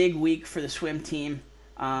week for the swim team.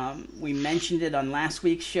 We mentioned it on last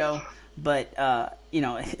week's show, but a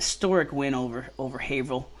historic win over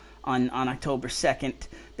Haverhill on October 2nd.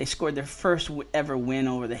 They scored their first ever win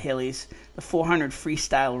over the Hillies. The 400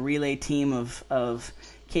 freestyle relay team of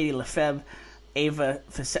Katie Lefebvre, Ava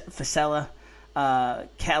Facella,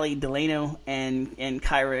 Callie Delano, and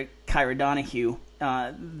Kyra Donahue.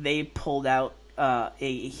 They pulled out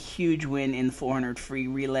a huge win in the 400 free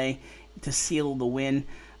relay to seal the win.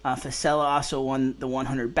 Facella also won the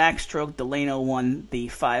 100 backstroke. Delano won the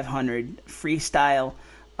 500 freestyle.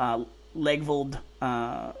 Callie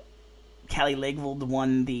Legvold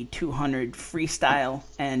won the 200 freestyle,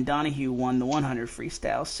 and Donahue won the 100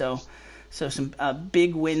 freestyle. So some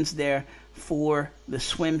big wins there for the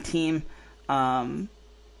swim team.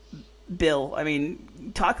 Bill, I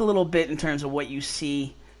mean, talk a little bit in terms of what you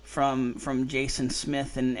see from Jason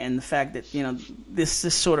Smith and the fact that, this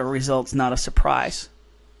sort of result's not a surprise.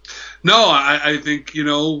 No, I think,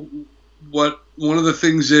 one of the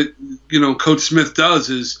things that, Coach Smith does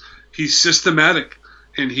is he's systematic,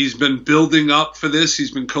 and he's been building up for this.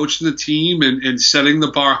 He's been coaching the team and setting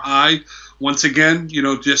the bar high. Once again,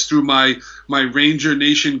 just through my Ranger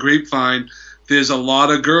Nation grapevine, there's a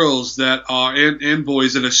lot of girls that are and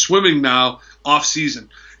boys that are swimming now off season.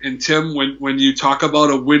 And Tim, when you talk about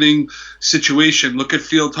a winning situation, look at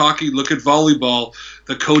field hockey, look at volleyball.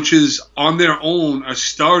 The coaches on their own are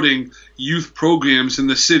starting youth programs in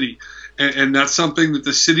the city. And that's something that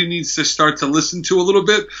the city needs to start to listen to a little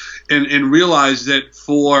bit and realize that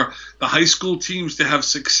for the high school teams to have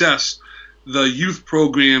success, the youth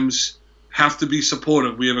programs have to be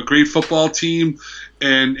supportive. We have a great football team,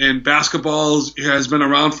 and basketball has been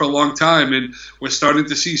around for a long time, and we're starting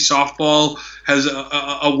to see softball has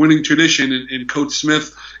a winning tradition. And Coach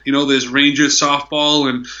Smith, there's Rangers softball,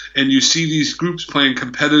 and you see these groups playing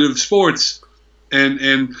competitive sports,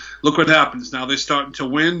 and look what happens. Now they're starting to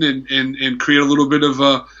win and create a little bit of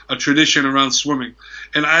a tradition around swimming.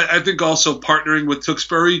 And I think also partnering with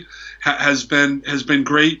Tewksbury has been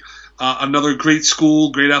great. Another great school,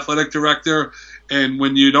 great athletic director. And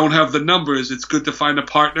when you don't have the numbers, it's good to find a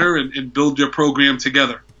partner and build your program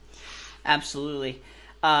together. Absolutely.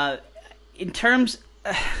 In terms,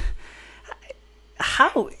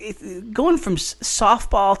 how going from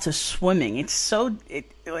softball to swimming, it's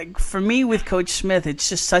for me with Coach Smith, it's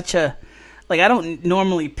just such a, I don't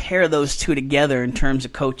normally pair those two together in terms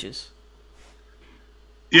of coaches.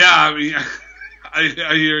 Yeah, I mean,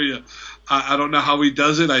 I hear you. I don't know how he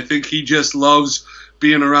does it. I think he just loves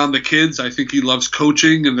being around the kids. I think he loves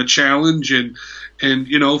coaching and the challenge, and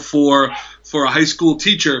for a high school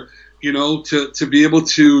teacher, to be able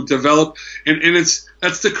to develop, and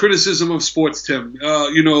that's the criticism of sports, Tim.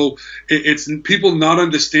 It's people not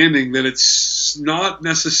understanding that it's not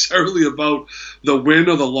necessarily about the win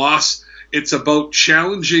or the loss. It's about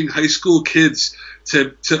challenging high school kids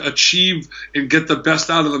to achieve and get the best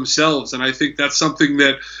out of themselves. And I think that's something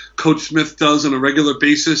that Coach Smith does on a regular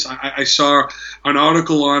basis. I saw an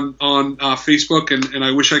article on Facebook, and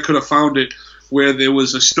I wish I could have found it, where there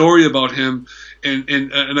was a story about him, and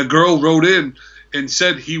a girl wrote in and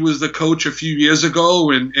said he was the coach a few years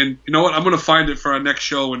ago, and you know what, I'm going to find it for our next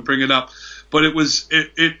show and bring it up. But it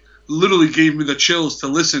literally gave me the chills to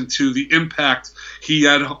listen to the impact he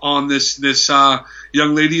had on this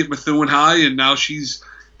young lady at Methuen High, and now she's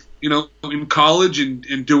in college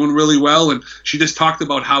and doing really well. And she just talked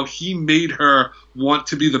about how he made her want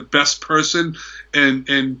to be the best person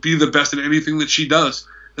and be the best at anything that she does.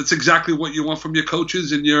 That's exactly what you want from your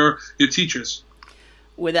coaches and your teachers.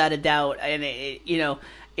 Without a doubt. And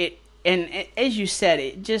and as you said,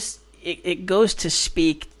 it goes to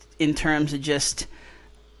speak in terms of just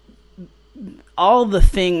all the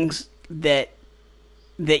things that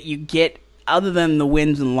you get other than the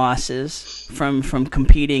wins and losses from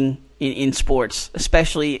competing in sports,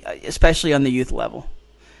 especially on the youth level.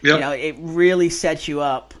 Yep. It really sets you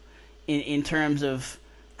up in terms of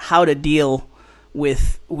how to deal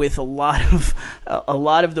with a lot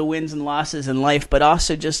of the wins and losses in life, but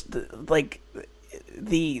also just the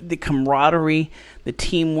camaraderie, the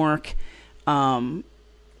teamwork, and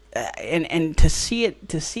to see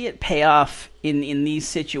it pay off in these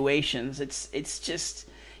situations. It's just,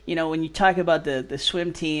 when you talk about the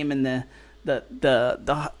swim team and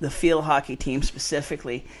the field hockey team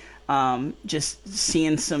specifically, just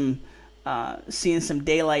seeing some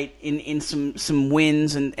daylight in some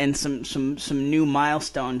wins and some new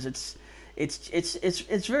milestones.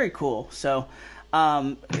 it's very cool. So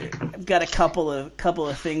I've got a couple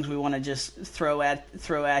of things we want to just throw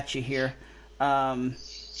at you here.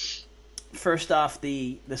 First off,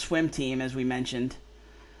 the swim team, as we mentioned,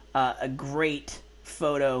 a great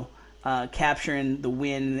photo capturing the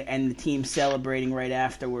win and the team celebrating right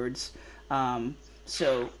afterwards.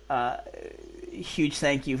 So huge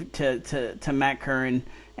thank you to Matt Curran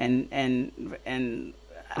and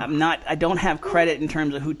I don't have credit in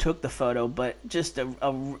terms of who took the photo, but just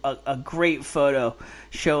a great photo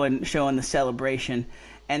showing the celebration.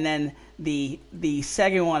 And then the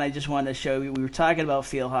second one I just wanted to show you, we were talking about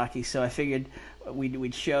field hockey, so I figured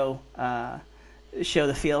we'd show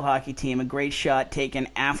the field hockey team a great shot taken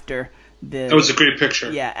after that was a great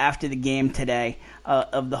picture. Yeah, after the game today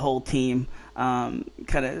of the whole team, kind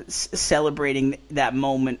of celebrating that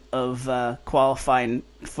moment of qualifying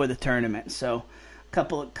for the tournament. So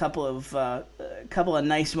couple of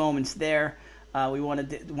nice moments there. We wanted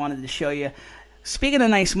to show you. Speaking of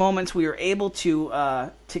nice moments, we were able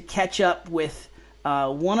to catch up with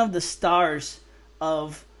one of the stars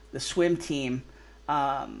of the swim team,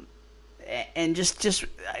 and just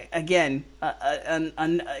again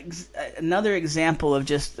another example of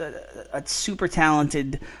just a super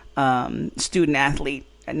talented student athlete,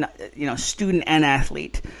 student and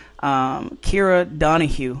athlete. Kyra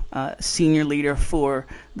Donahue, senior leader for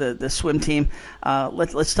the swim team.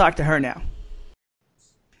 Let's talk to her now.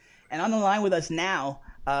 And on the line with us now,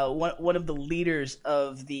 one of the leaders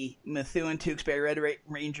of the Methuen-Tewksbury Red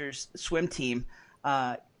Rangers swim team,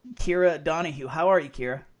 Kyra Donahue. How are you,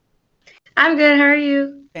 Kyra? I'm good. How are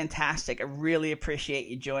you? Fantastic. I really appreciate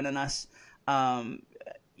you joining us. An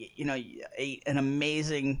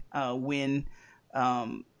amazing win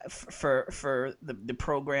for the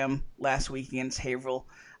program last week against Haverhill.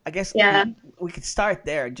 I guess we could start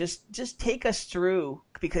there. Just take us through,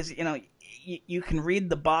 because you can read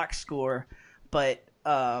the box score, but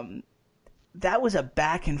that was a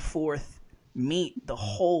back and forth meet the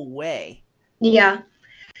whole way. Yeah.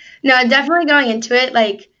 No, definitely going into it,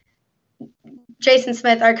 like Jason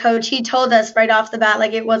Smith, our coach, he told us right off the bat,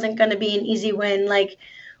 like, it wasn't going to be an easy win. Like,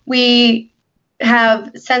 we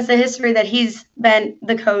have, since the history that he's been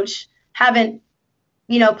the coach, haven't,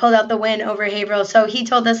 pulled out the win over Haverhill. So he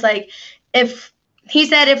told us, like, if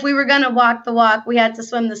we were going to walk the walk, we had to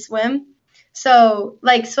swim the swim. So,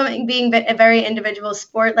 like, swimming being a very individual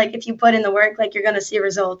sport, like, if you put in the work, like, you're going to see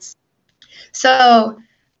results. So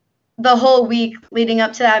the whole week leading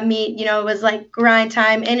up to that meet, it was like grind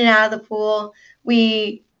time, in and out of the pool.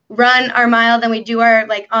 We run our mile, then we do our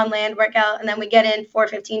like on land workout, and then we get in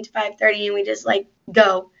 4:15 to 5:30, and we just like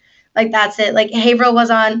go. Like, that's it. Like, Haverhill was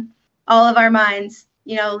on all of our minds,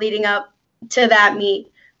 leading up to that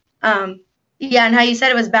meet. And how you said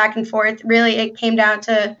it was back and forth. Really, it came down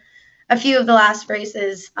to a few of the last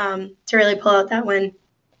races to really pull out that win.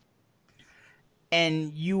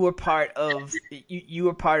 And you were part of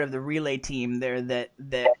the relay team there that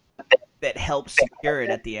helped secure it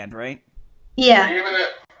at the end, right? Yeah. Are you gonna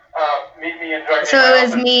meet me and join me? So it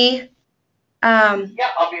was me. Yeah,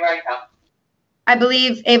 I'll be right now. I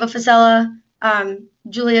believe Ava Fasella,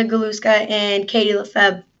 Julia Galuska, and Katie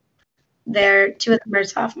Lefebvre. They're two of them are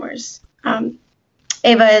sophomores.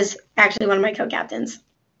 Ava is actually one of my co-captains.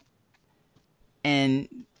 And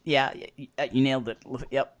yeah, you nailed it.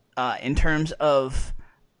 Yep. In terms of,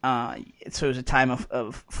 so it was a time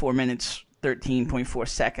of 4 minutes, 13.4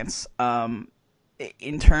 seconds.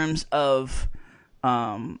 In terms of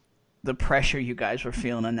the pressure you guys were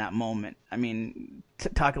feeling in that moment, I mean,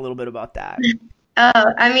 talk a little bit about that.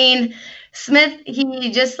 Smith,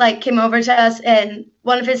 he just like came over to us, and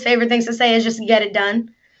one of his favorite things to say is just get it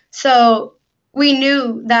done. So we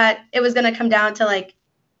knew that it was going to come down to like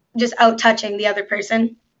just out touching the other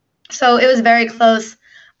person. So it was very close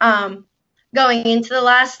going into the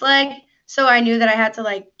last leg. So I knew that I had to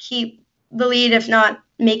like keep the lead, if not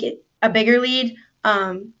make it a bigger lead.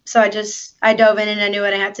 So I dove in and I knew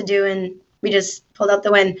what I had to do, and we just pulled out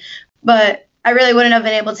the win. But I really wouldn't have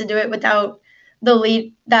been able to do it without the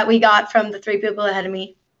lead that we got from the three people ahead of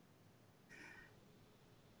me.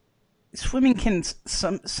 Swimming can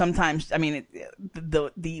sometimes, I mean,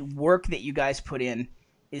 the work that you guys put in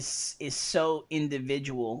is so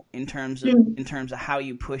individual in terms of how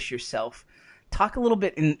you push yourself. Talk a little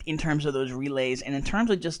bit in terms of those relays, and in terms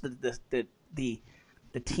of just the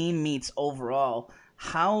team meets overall.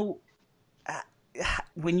 How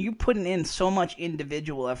when you're putting in so much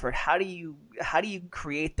individual effort, how do you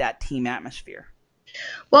create that team atmosphere?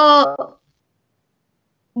 Well,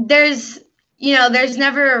 there's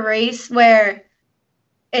never a race where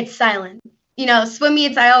it's silent. Swim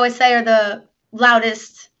meets, I always say, are the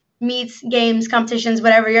loudest meets, games, competitions,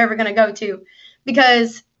 whatever you're ever going to go to.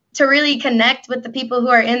 Because to really connect with the people who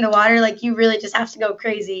are in the water, like, you really just have to go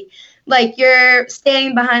crazy. Like, you're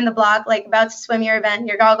standing behind the block, like, about to swim your event,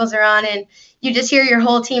 your goggles are on, and you just hear your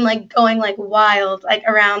whole team, like, going, like, wild, like,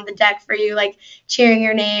 around the deck for you, like, cheering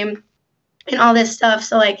your name and all this stuff.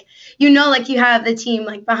 So, like, you know, like, you have the team,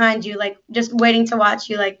 like, behind you, like, just waiting to watch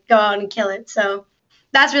you, like, go out and kill it. So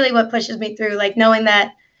that's really what pushes me through, like, knowing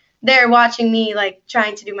that they're watching me, like,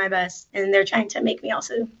 trying to do my best, and they're trying to make me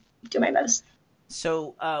also do my best.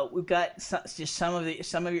 So we've got just some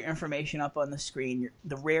of your information up on the screen. You're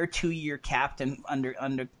the rare 2-year captain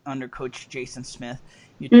under Coach Jason Smith.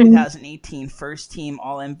 Your 2018 first team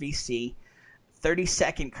All MVC,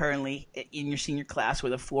 32nd currently in your senior class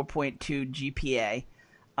with a 4.2 GPA.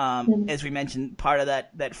 As we mentioned, part of the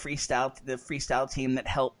freestyle team that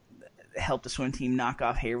helped the swim team knock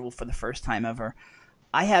off Haverhill for the first time ever.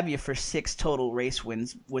 I have you for 6 total race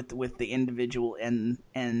wins with the individual and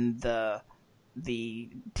the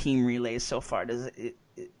team relays so far. Does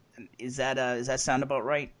that sound about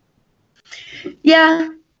right? Yeah,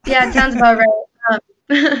 it sounds about right.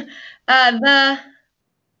 I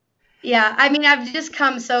mean, I've just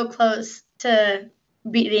come so close to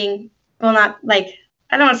beating. Well, not like,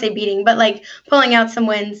 I don't want to say beating, but like pulling out some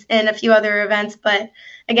wins in a few other events. But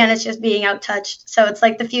again, it's just being out touched. So it's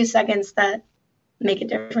like the few seconds that make a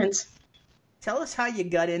difference. Tell us how you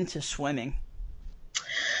got into swimming.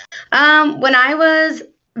 When I was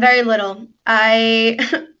very little, I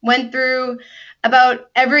went through about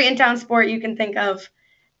every in-town sport you can think of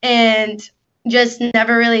and just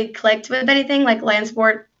never really clicked with anything. Like, land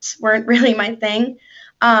sports weren't really my thing.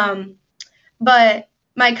 But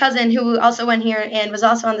my cousin, who also went here and was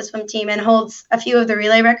also on the swim team and holds a few of the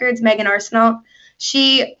relay records, Megan Arsenal,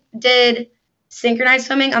 she did synchronized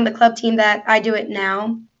swimming on the club team that I do it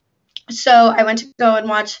now. So I went to go and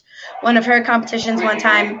watch one of her competitions one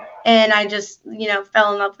time, and I just,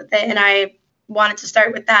 fell in love with it, and I wanted to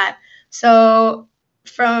start with that. So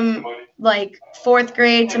from like 4th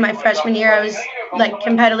grade to my freshman year, I was like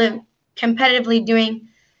competitively doing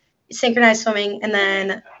synchronized swimming, and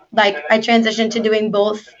then like I transitioned to doing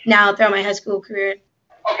both now throughout my high school career.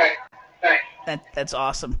 Okay, thanks. That's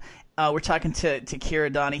awesome. We're talking to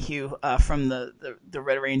Kyra Donahue from the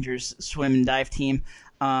Red Rangers swim and dive team.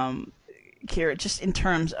 Kyra, just in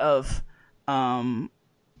terms of, tell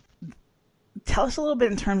us a little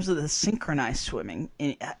bit in terms of the synchronized swimming.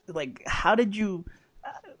 Like, how did you?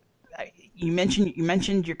 You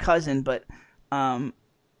mentioned your cousin, but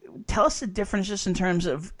tell us the difference just in terms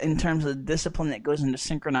of discipline that goes into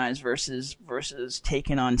synchronized versus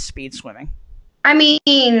taking on speed swimming. I mean,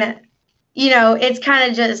 it's kind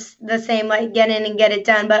of just the same, like, get in and get it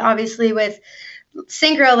done. But obviously with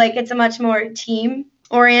synchro, like, it's a much more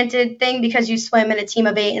team-oriented thing because you swim in a team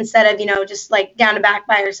of 8 instead of, just, like, down to back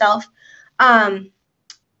by yourself. But,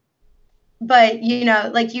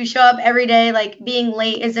 like, you show up every day, like, being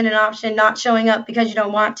late isn't an option. Not showing up because you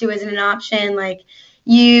don't want to isn't an option. Like,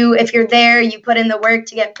 if you're there, you put in the work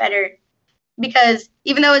to get better. Because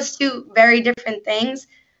even though it's 2 very different things,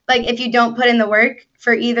 like, if you don't put in the work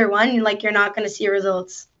for either one, you're not going to see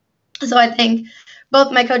results. So I think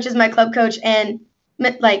both my coaches, my club coach and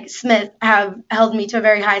like Smith, have held me to a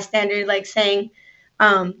very high standard, like saying,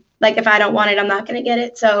 like, if I don't want it, I'm not going to get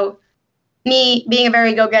it. So me being a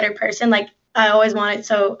very go-getter person, like, I always want it,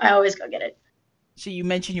 so I always go get it. So you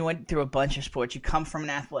mentioned you went through a bunch of sports. You come from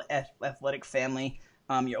an athletic family.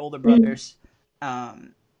 Your older brothers,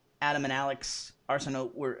 Adam and Alex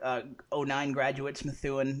Arsenault, were 09 graduates,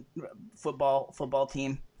 Methuen football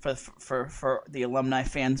team for the alumni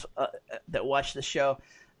fans that watch the show.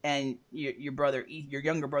 And your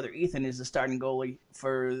younger brother Ethan is the starting goalie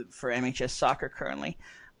for MHS soccer currently.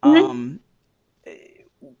 When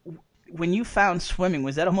you found swimming,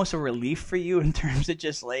 was that almost a relief for you in terms of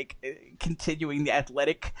just like continuing the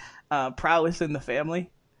athletic prowess in the family?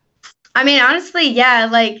 I mean, honestly, yeah.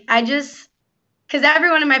 Like, because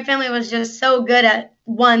everyone in my family was just so good at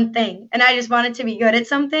one thing, and I just wanted to be good at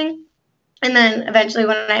something. And then eventually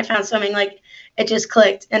when I found swimming, like, it just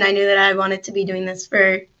clicked, and I knew that I wanted to be doing this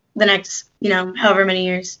for the next, however many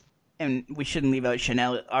years. And we shouldn't leave out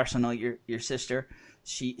Chanel Arsenal, your sister.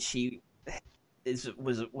 She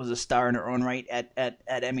was a star in her own right at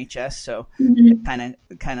MHS, so it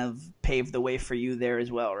kind of paved the way for you there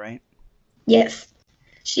as well, right? Yes.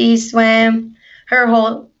 She swam her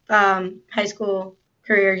whole high school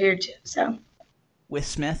career here too. So. With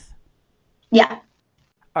Smith? Yeah.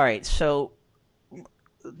 All right. So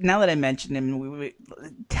now that I mentioned him,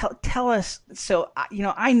 tell us. So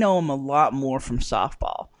I know him a lot more from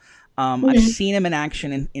softball. I've seen him in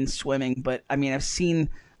action in swimming, but I mean I've seen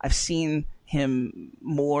I've seen him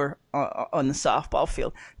more on the softball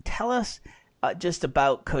field. Tell us just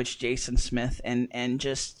about Coach Jason Smith and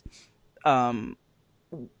just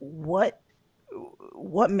what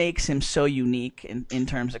makes him so unique in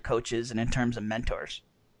terms of coaches and in terms of mentors.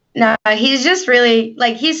 No, he's just really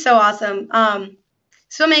he's so awesome.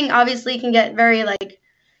 Swimming obviously can get very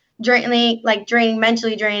draining,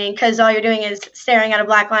 mentally draining, because all you're doing is staring at a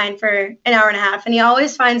black line for an hour and a half. And he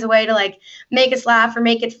always finds a way to make us laugh or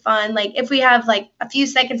make it fun. If we have a few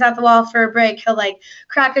seconds out the wall for a break, he'll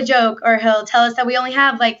crack a joke, or he'll tell us that we only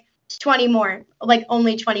have 20 more.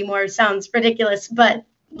 Only 20 more sounds ridiculous, but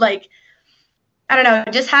I don't know,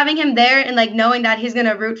 just having him there and knowing that he's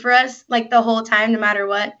gonna root for us the whole time, no matter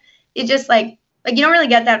what. It just you don't really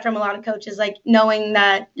get that from a lot of coaches, knowing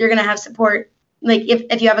that you're gonna have support,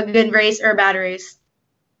 if you have a good race or a bad race.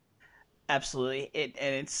 Absolutely,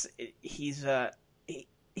 he's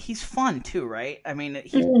fun too, right? I mean,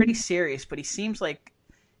 he's pretty serious, but he seems like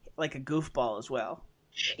a goofball as well.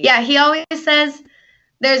 Yeah, he always says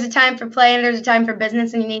there's a time for play and there's a time for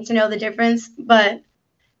business, and you need to know the difference. But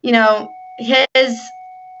his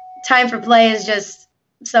time for play is just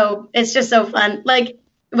so fun.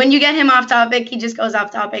 When you get him off topic, he just goes off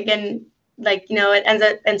topic, and it ends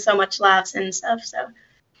up in so much laughs and stuff. So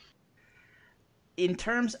in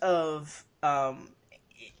terms of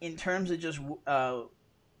just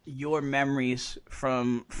your memories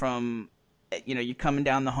from you coming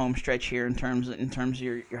down the home stretch here in terms of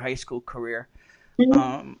your high school career,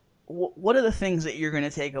 what are the things that you're going to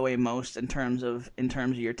take away most in terms of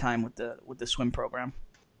your time with the swim program?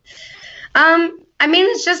 I mean,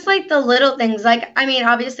 it's just the little things.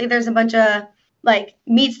 Obviously there's a bunch of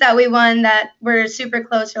meets that we won that were super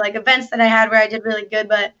close, or events that I had where I did really good,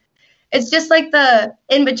 but it's just the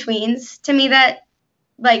in-betweens to me that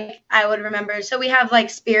I would remember. So we have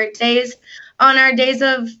spirit days on our days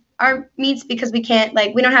of our meets, because we can't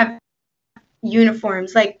we don't have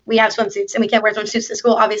uniforms. We have swimsuits and we can't wear swimsuits to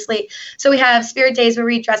school, obviously. So we have spirit days where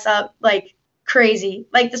we dress up crazy.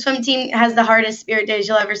 The swim team has the hardest spirit days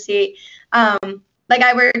you'll ever see.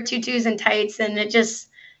 I wear tutus and tights, and it just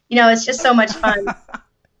it's just so much fun.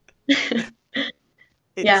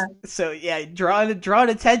 Yeah. So drawing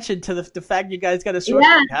attention to the fact you guys got to swim.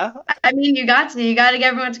 Yeah. Huh? I mean, you got to get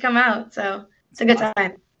everyone to come out. So it's a good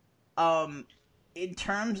time. In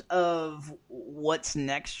terms of what's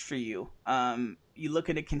next for you, you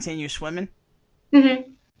looking to continue swimming?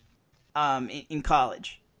 Mm-hmm. In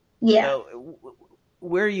college. Yeah. So,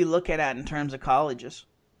 where are you looking at in terms of colleges?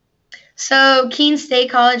 So Keene State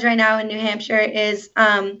College right now in New Hampshire is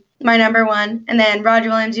my number one, and then Roger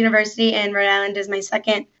Williams University in Rhode Island is my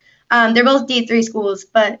second. They're both D3 schools,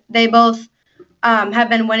 but they both have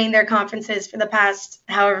been winning their conferences for the past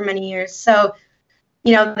however many years. So,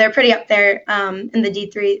 they're pretty up there in the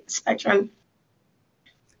D3 spectrum.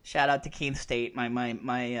 Shout out to Keene State. My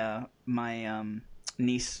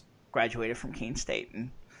niece graduated from Keene State,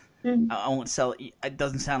 and I won't sell it. It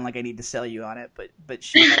doesn't sound like I need to sell you on it, but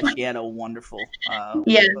she had a wonderful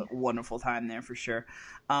wonderful time there for sure.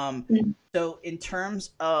 So in terms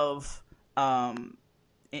of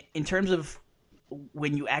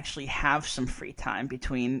when you actually have some free time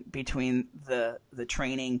between the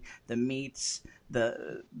training, the meets,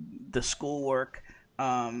 the schoolwork,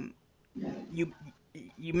 you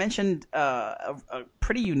mentioned a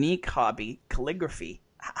pretty unique hobby, calligraphy.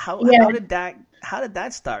 How did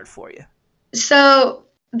that start for you? So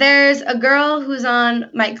there's a girl who's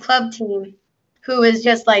on my club team who is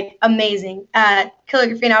just amazing at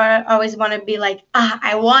calligraphy, and I always want to be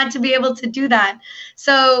I want to be able to do that.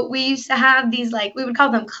 So we used to have these we would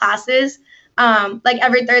call them classes.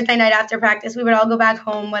 Every Thursday night after practice, we would all go back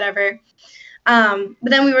home, whatever. But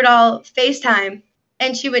then we would all FaceTime,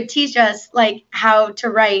 and she would teach us how to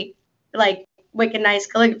write wicked nice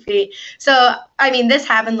calligraphy. So I mean, this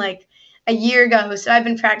happened a year ago, so I've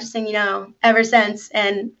been practicing ever since.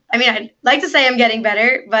 And I mean, I'd like to say I'm getting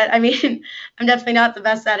better, but I mean, I'm definitely not the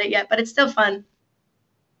best at it yet, but it's still fun.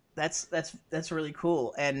 That's really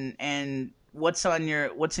cool. And what's on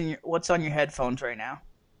your headphones right now?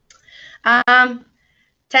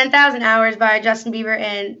 10,000 Hours by Justin Bieber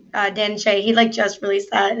and Dan Shay. He just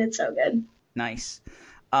released that, and it's so good. Nice.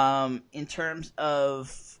 In terms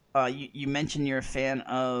of you mentioned you're a fan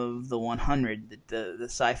of the 100, the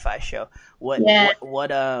sci-fi show. What got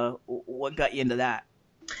you into that?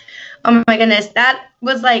 Oh my goodness, that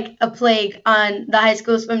was a plague on the high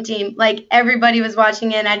school swim team. Everybody was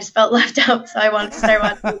watching it, and I just felt left out, so I wanted to start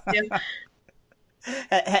watching it too.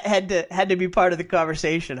 Had to be part of the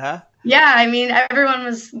conversation, huh? Yeah, I mean, everyone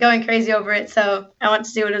was going crazy over it, so I wanted to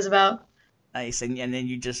see what it was about. Nice. And then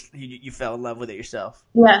you fell in love with it yourself.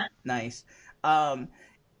 Yeah. Nice.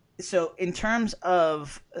 So in terms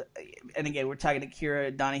of, and again, we're talking to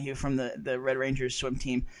Kyra Donahue from the Red Rangers swim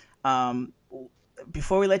team.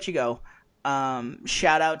 Before we let you go,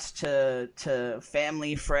 shout outs to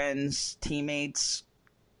family, friends, teammates,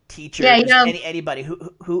 teachers, anybody.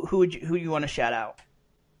 Who you want to shout out?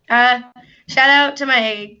 Shout out to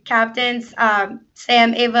my captains,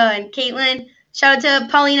 Sam, Ava, and Caitlin. Shout out to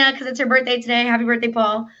Paulina because it's her birthday today. Happy birthday,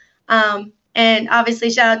 Paul. And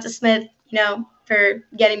obviously shout out to Smith, for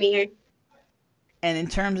getting me here. And in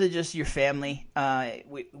terms of just your family,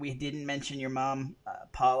 we didn't mention your mom,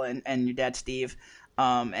 Paula, and your dad, Steve,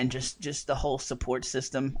 and just the whole support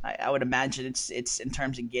system. I would imagine it's in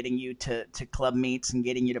terms of getting you to club meets and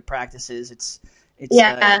getting you to practices.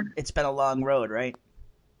 It's been a long road, right?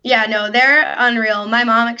 Yeah, no, they're unreal. My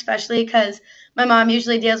mom especially, because my mom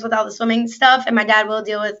usually deals with all the swimming stuff, and my dad will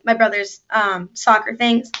deal with my brother's soccer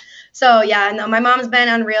things. So, yeah, no, my mom's been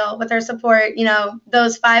unreal with her support.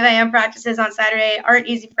 Those 5 a.m. practices on Saturday aren't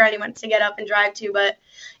easy for anyone to get up and drive to. But,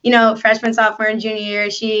 freshman, sophomore, and junior year,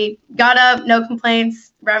 she got up, no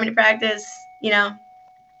complaints, brought me to practice,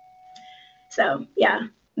 So, yeah,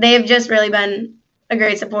 they've just really been a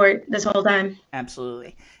great support this whole time.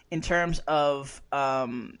 Absolutely. In terms of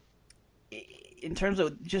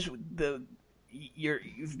just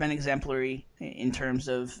you've been exemplary in terms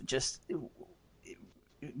of just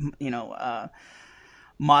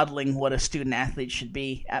modeling what a student athlete should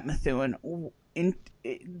be at Methuen.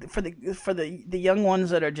 For the young ones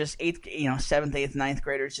that are just 7th, 8th, 9th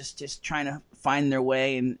graders, just trying to find their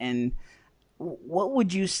way, and what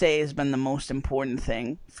would you say has been the most important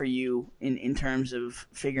thing for you in terms of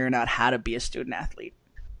figuring out how to be a student athlete?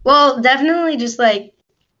 Well, definitely just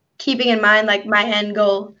keeping in mind my end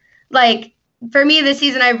goal. For me this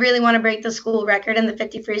season, I really want to break the school record in the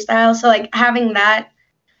 50 freestyle. So having that,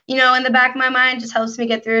 in the back of my mind just helps me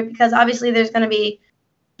get through it, because obviously there's going to be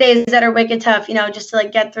days that are wicked tough, just to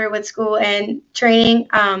get through with school and training.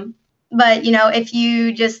 But if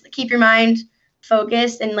you just keep your mind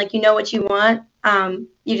focused and what you want,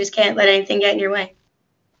 you just can't let anything get in your way.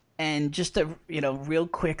 And just a real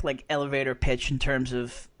quick elevator pitch in terms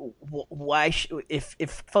of why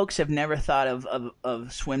if folks have never thought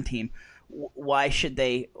of swim team, why should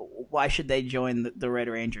they join the Red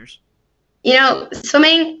Rangers?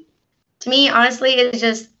 Swimming to me honestly is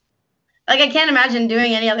just I can't imagine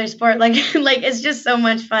doing any other sport. It's just so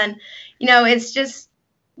much fun. It's just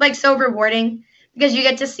so rewarding because you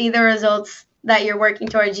get to see the results that you're working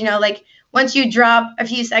towards. Once you drop a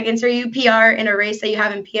few seconds or you PR in a race that you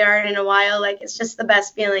haven't PR'd in a while, it's just the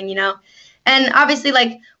best feeling, And obviously,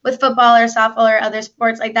 with football or softball or other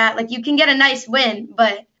sports like that, you can get a nice win,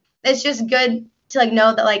 but it's just good to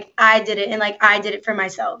know that I did it and I did it for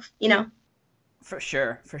myself, For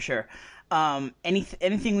sure.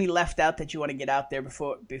 Anything we left out that you want to get out there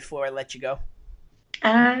before I let you go?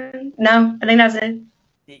 No, I think that's it.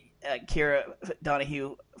 Kyra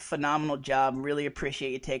Donahue, phenomenal job. Really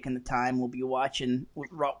appreciate you taking the time. We'll be watching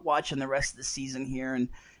the rest of the season here,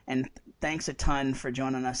 and thanks a ton for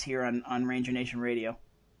joining us here on Ranger Nation Radio.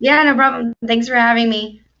 Yeah, no problem. Thanks for having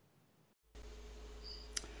me.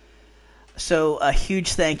 So a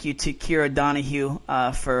huge thank you to Kyra Donahue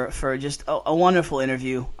for just a wonderful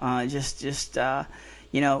interview. Again,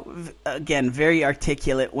 very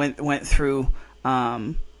articulate. Went through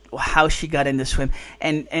how she got into swim,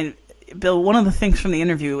 and Bill, one of the things from the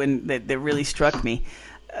interview and that really struck me,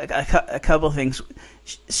 a couple of things.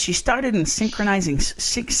 She started in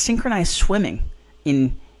synchronized swimming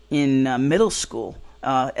in middle school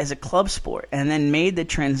as a club sport, and then made the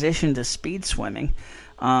transition to speed swimming.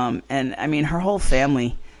 And I mean, her whole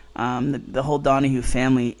family, the whole Donahue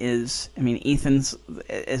family is. I mean, Ethan's,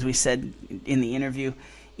 as we said in the interview,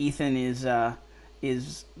 Ethan is the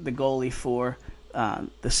goalie for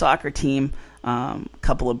the soccer team.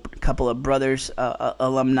 Couple of brothers,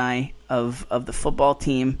 alumni of the football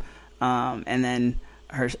team, and then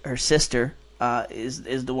her sister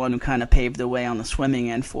is the one who kind of paved the way on the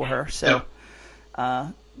swimming end for her. So,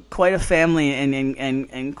 quite a family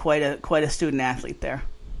and quite a student athlete there.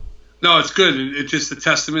 No, it's good. It's just a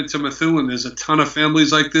testament to Methuen. There's a ton of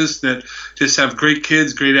families like this that just have great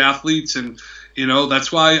kids, great athletes, and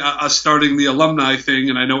that's why us starting the alumni thing,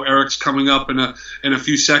 and I know Eric's coming up in a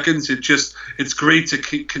few seconds. It's great to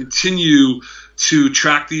continue to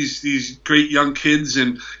track these great young kids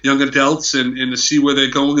and young adults and to see where they're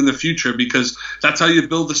going in the future, because that's how you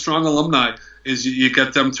build a strong alumni, is you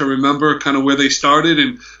get them to remember kind of where they started,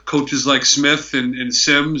 and coaches like Smith and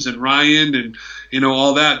Sims and Ryan and,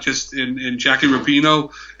 all that, just and Jackie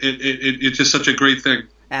Rapino, it's just such a great thing.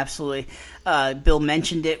 Absolutely. Bill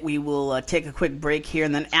mentioned it. We will take a quick break here,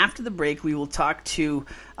 and then after the break, we will talk to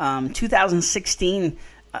 2016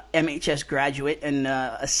 MHS graduate and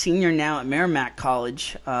a senior now at Merrimack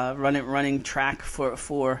College, running track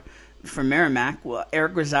for Merrimack,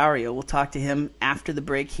 Eric Rosario. We'll talk to him after the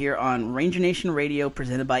break here on Ranger Nation Radio,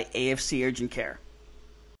 presented by AFC Urgent Care.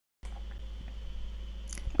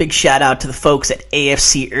 Big shout out to the folks at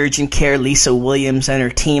AFC Urgent Care, Lisa Williams and her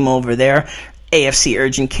team over there. AFC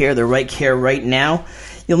Urgent Care, the right care right now.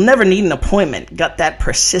 You'll never need an appointment. Got that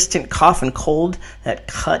persistent cough and cold, that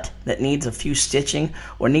cut that needs a few stitching,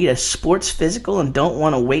 or need a sports physical and don't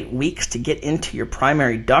want to wait weeks to get into your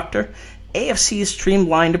primary doctor? AFC's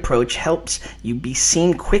streamlined approach helps you be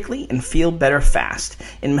seen quickly and feel better fast.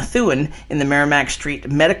 In Methuen, in the Merrimack Street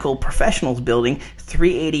Medical Professionals Building,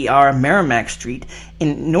 380R Merrimack Street.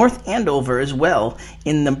 In North Andover as well,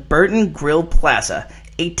 in the Burton Grill Plaza,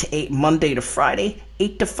 8 to 8 Monday to Friday,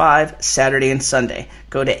 8 to 5 Saturday and Sunday.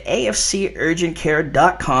 Go to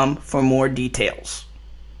afcurgentcare.com for more details.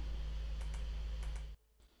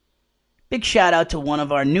 Big shout out to one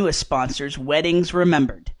of our newest sponsors, Weddings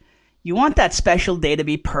Remembered. You want that special day to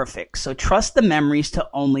be perfect, so trust the memories to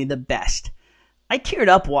only the best. I teared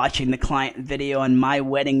up watching the client video on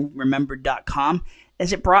myweddingremembered.com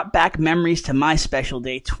as it brought back memories to my special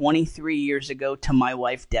day 23 years ago to my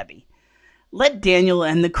wife Debbie. Let Daniel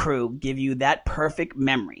and the crew give you that perfect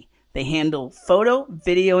memory. They handle photo,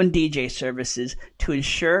 video, and DJ services to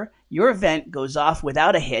ensure your event goes off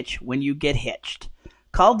without a hitch when you get hitched.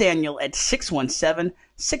 Call Daniel at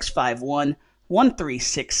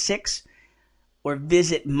 617-651-1366 or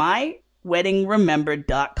visit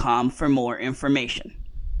myweddingremembered.com for more information.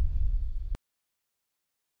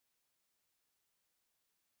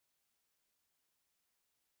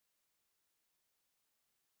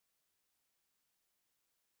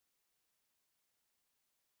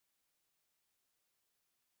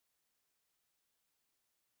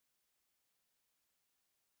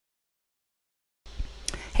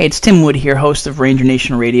 Hey, it's Tim Wood here, host of Ranger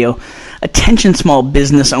Nation Radio. Attention small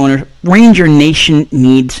business owner, Ranger Nation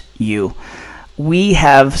needs you. We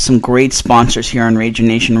have some great sponsors here on Ranger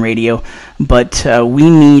Nation Radio, but we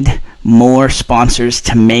need more sponsors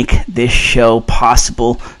to make this show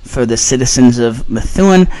possible for the citizens of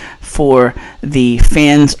Methuen, for the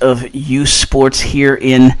fans of youth sports here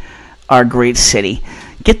in our great city.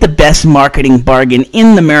 Get the best marketing bargain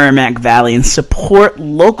in the Merrimack Valley and support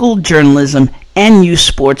local journalism and youth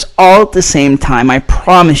sports all at the same time. I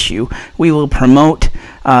promise you, we will promote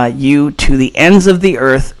you to the ends of the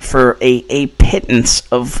earth for a pittance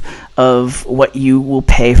of what you will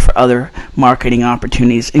pay for other marketing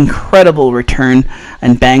opportunities. Incredible return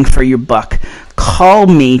and bang for your buck. Call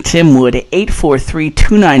me, Tim Wood, at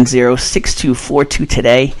 843-290-6242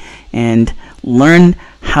 today and learn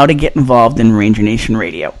how to get involved in Ranger Nation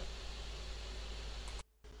Radio.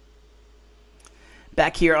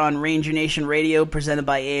 Back here on Ranger Nation Radio, presented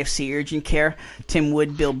by AFC Urgent Care, Tim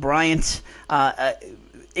Wood, Bill Bryant.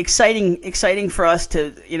 Exciting for us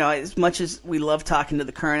to, as much as we love talking to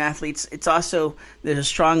the current athletes, it's also, there's a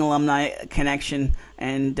strong alumni connection,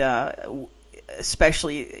 and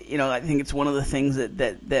especially, I think it's one of the things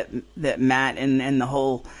that Matt and the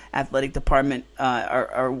whole athletic department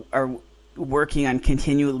are working on,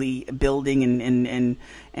 continually building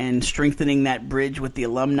and strengthening that bridge with the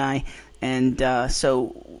alumni. And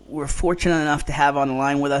so we're fortunate enough to have on the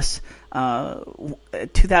line with us a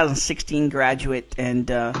 2016 graduate and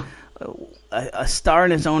a star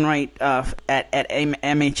in his own right at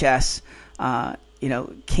MHS.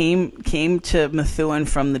 Came to Methuen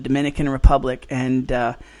from the Dominican Republic and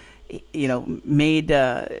made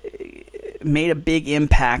a big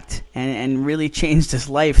impact and really changed his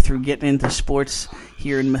life through getting into sports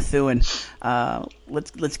here in Methuen.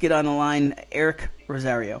 Let's get on the line, Eric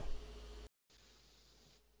Rosario.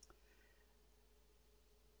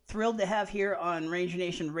 Thrilled to have here on Ranger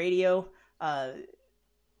Nation Radio,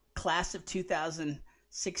 class of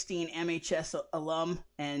 2016 MHS alum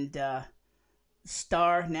and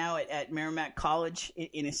star now at Merrimack College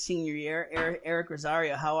in his senior year, Eric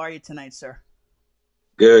Rosario. How are you tonight, sir?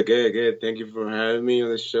 Good. Thank you for having me on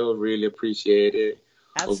the show. Really appreciate it.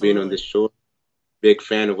 Absolutely. For being on the show. Big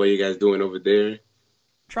fan of what you guys doing over there.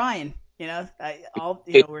 Trying,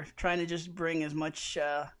 we're trying to just bring as much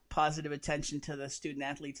positive attention to the student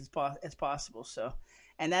athletes as possible. So,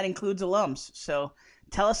 and that includes alums. So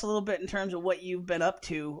tell us a little bit in terms of what you've been up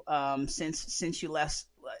to since you left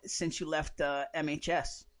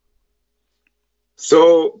MHS.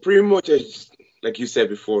 So pretty much, like you said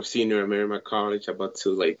before, senior at Merrimack College, about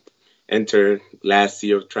to like enter last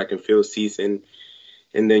year of track and field season,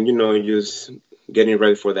 and then just getting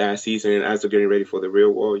ready for that season, and also getting ready for the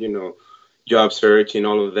real world, job search and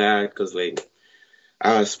all of that, because like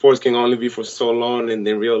sports can only be for so long, and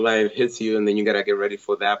then real life hits you, and then you gotta get ready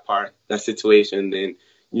for that situation. Then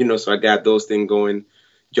so I got those things going,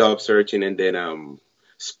 job searching, and then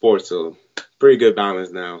sports. So pretty good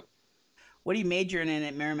balance now. What are you majoring in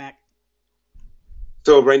at Merrimack?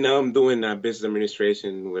 So right now I'm doing business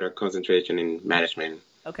administration with a concentration in management.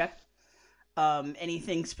 Okay.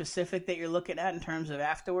 Anything specific that you're looking at in terms of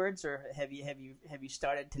afterwards, or have you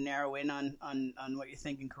started to narrow in on what you're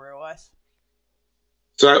thinking career wise?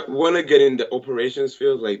 So I want to get in the operations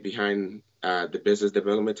field, like behind the business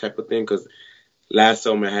development type of thing, because last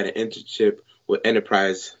summer I had an internship with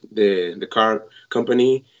Enterprise, the car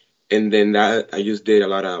company, and then that I just did a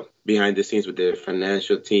lot of behind the scenes with the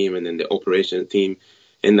financial team and then the operations team,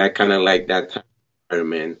 and I kind of like that type of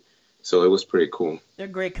environment. So it was pretty cool. They're a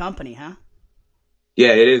great company, huh?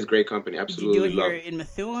 Yeah, it is a great company. Absolutely. Did you do it here in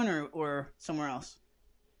Methuen or somewhere else?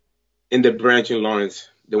 In the branch in Lawrence,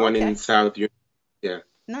 the one in South. Yeah.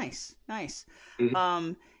 Nice.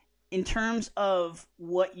 Mm-hmm. In terms of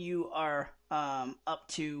what you are up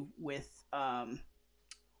to with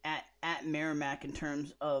at Merrimack in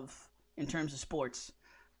terms of sports,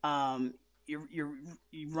 you're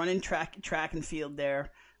running track and field there.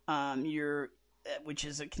 Which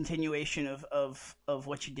is a continuation of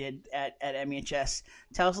what you did at MEHS.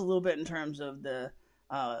 Tell us a little bit in terms of the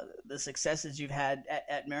successes you've had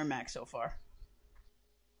at Merrimack so far.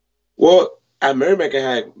 Well, at Merrimack, I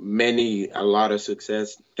had a lot of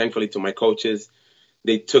success. Thankfully to my coaches,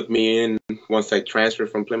 they took me in once I transferred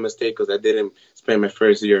from Plymouth State, because I didn't spend my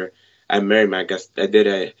first year at Merrimack. I did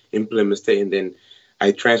it in Plymouth State, and then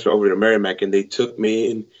I transferred over to Merrimack, and they took me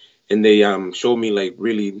in. And they showed me like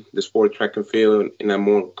really the sport track and field in a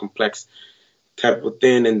more complex type of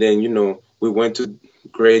thing. And then, we went to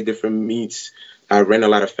great different meets. I ran a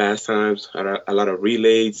lot of fast times, a lot of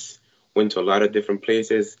relays, went to a lot of different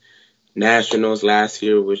places, nationals last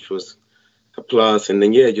year, which was a plus. And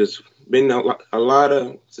then, just been a lot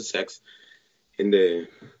of success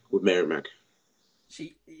with Merrimack. So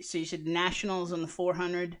you said nationals on the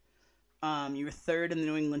 400. You were third in the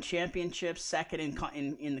New England Championships, second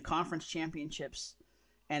in the conference championships,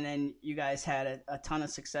 and then you guys had a ton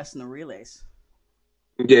of success in the relays.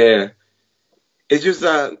 Yeah, it's just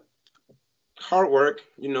hard work.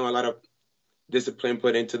 A lot of discipline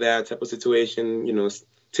put into that type of situation.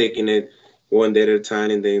 Taking it one day at a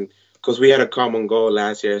time, and then because we had a common goal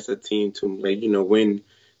last year as a team to win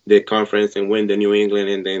the conference and win the New England,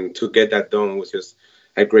 and then to get that done was just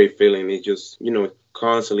a great feeling. It just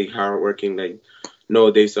constantly hard working, like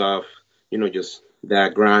no days off, just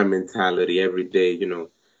that grind mentality every day,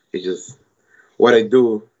 it's just what I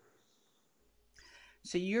do.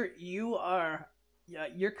 So you're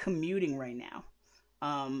commuting right now.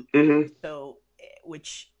 Mm-hmm. So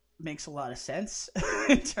which makes a lot of sense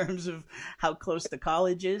in terms of how close the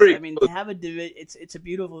college is. I mean, to have it's a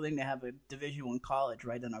beautiful thing to have a Division I college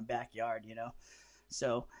right in our backyard,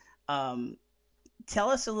 So tell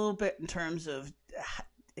us a little bit in terms of,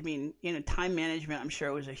 time management, I'm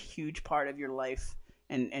sure was a huge part of your life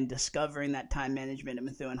and discovering that time management at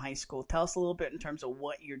Methuen High School. Tell us a little bit in terms of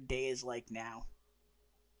what your day is like now.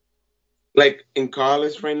 Like in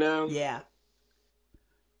college right now? Yeah.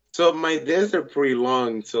 So my days are pretty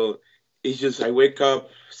long. So it's just I wake up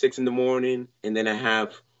 6 a.m, and then I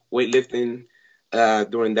have weightlifting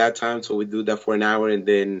during that time. So we do that for an hour, and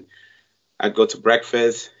then I go to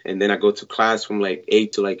breakfast, and then I go to class from like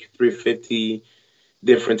 8 to like 3:50,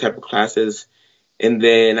 different type of classes. And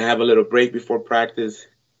then I have a little break before practice,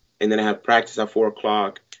 and then I have practice at 4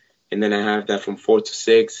 o'clock, and then I have that from 4 to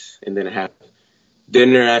 6, and then I have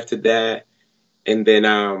dinner after that, and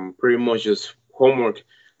then pretty much just homework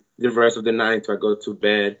the rest of the night until I go to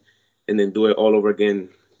bed, and then do it all over again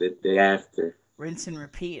the day after. Rinse and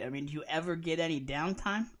repeat. Do you ever get any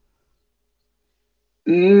downtime?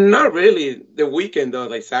 Not really. The weekend though,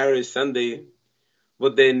 like Saturday, Sunday,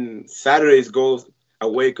 but then Saturdays goes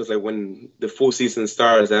away because like when the full season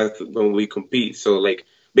starts, that's when we compete. So like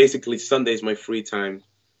basically Sunday's my free time.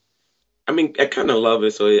 I kind of love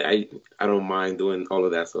it, so I don't mind doing all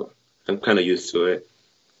of that. So I'm kind of used to it.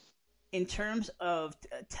 In terms of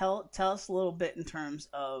tell us a little bit in terms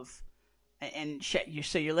of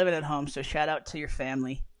so you're living at home. So shout out to your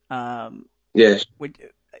family. Yeah.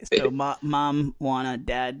 So mom Juana,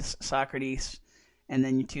 dad Socrates, and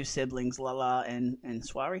then your two siblings Lala and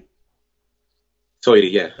Swari. Sorry,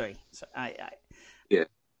 yeah. Sorry, so Yeah.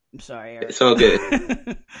 I'm sorry, Eric. It's all good.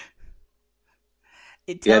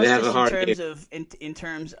 It Yeah, tells they have a us hard in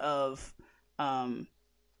terms of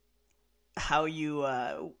how you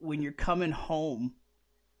when you're coming home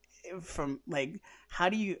from, like, how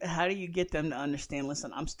do you get them to understand,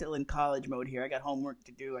 listen, I'm still in college mode here. I got homework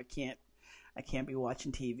to do. I can't be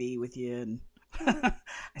watching TV with you, and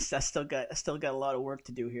I still got a lot of work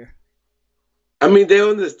to do here. I mean, they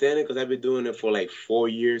understand it because I've been doing it for like 4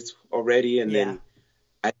 years already, and Yeah. then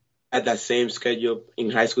I had that same schedule in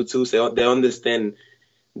high school too. So they understand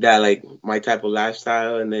that, like, my type of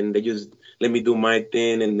lifestyle, and then they just let me do my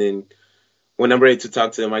thing, and then when I'm ready to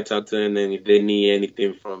talk to them, I talk to them, and then if they need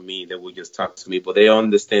anything from me, they will just talk to me. But they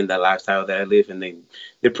understand that lifestyle that I live, and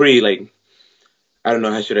they're pretty, like, I don't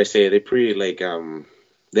know, how should I say it? They're pretty, like,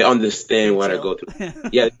 they understand what I go through.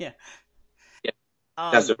 Yeah, Yeah. yeah,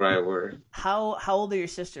 that's the right word. How old are your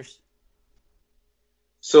sisters?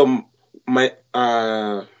 So my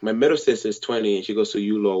middle sister is 20 and she goes to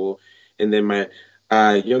U Lowell, and then my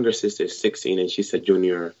younger sister is 16 and she's a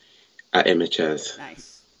junior at MHS. Nice.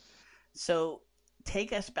 So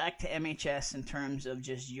take us back to MHS in terms of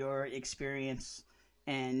just your experience,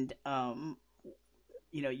 and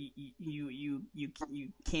you know, you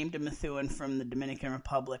came to Methuen from the Dominican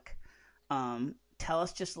Republic. Tell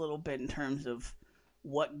us just a little bit in terms of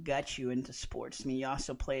what got you into sports. I mean, you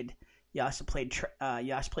also played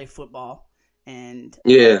football, and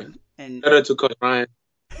Yeah, and shout out to Coach Bryant.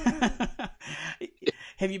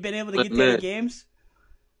 have you been able to get to any games?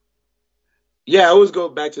 Yeah, I always go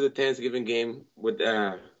back to the Thanksgiving game with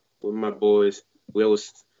my boys. We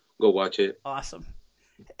always go watch it. Awesome.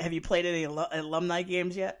 Have you played any alumni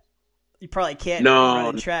games yet? You probably can't No.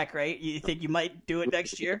 run track, right? You think you might do it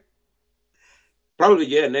next year? Probably,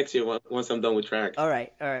 yeah, next year once I'm done with track. All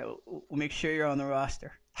right. We'll make sure you're on the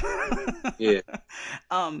roster. Yeah.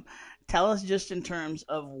 Tell us just in terms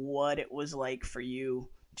of what it was like for you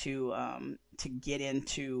to get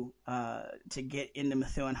into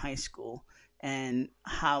Methuen High School, and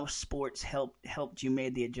how sports helped you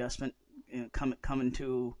made the adjustment, you know, coming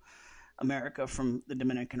to America from the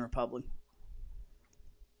Dominican Republic.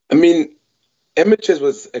 I mean, MHS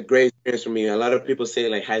was a great experience for me. A lot of people say,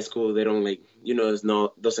 like, high school, they don't, like, you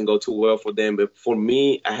know, doesn't go too well for them. But for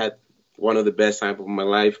me, I had one of the best times of my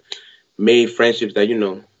life. Made friendships that, you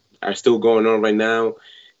know, are still going on right now.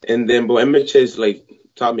 And then, but MHS, like,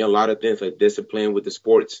 taught me a lot of things, like discipline with the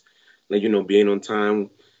sports, like, you know, being on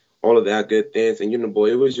time, all of that good things. And, you know,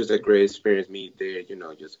 boy, it was just a great experience, me there, you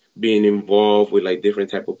know, just being involved with, like,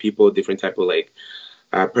 different type of people, different type of, like,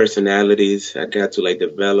 personalities. I got to, like,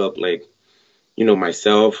 develop, like, you know,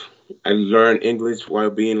 myself. I learned English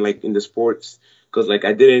while being, like, in the sports, because, like,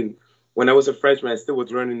 when I was a freshman, I still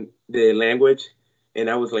was learning the language, and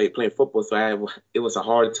I was, like, playing football, so it was a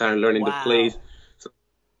hard time learning the plays.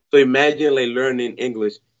 So imagine, like, learning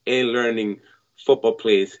English and learning football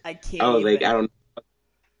plays. I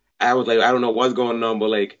don't know what's going on, but,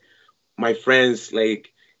 like, my friends,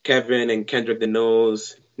 like Kevin and Kendrick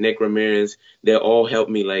DeNose, Nick Ramirez, they all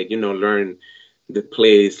helped me, like, you know, learn the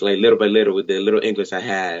plays, like, little by little with the little English I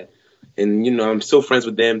had. And, you know, I'm still friends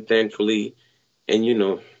with them, thankfully. And, you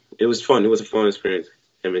know, it was fun. It was a fun experience,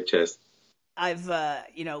 MHS. I've,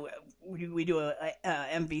 you know, we do a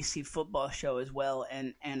MVC football show as well,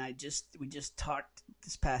 and we just talked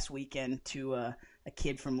this past weekend to a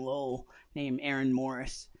kid from Lowell named Aaron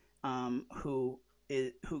Morris, who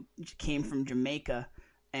came from Jamaica,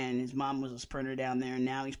 and his mom was a sprinter down there, and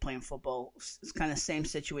now he's playing football. It's kind of the same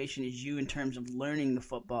situation as you in terms of learning the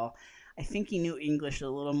football. I think he knew English a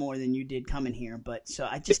little more than you did coming here, but so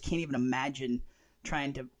I just can't even imagine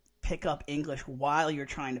trying to pick up English while you're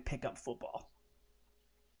trying to pick up football.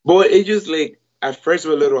 Boy, it just, like, at first it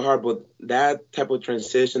was a little hard, but that type of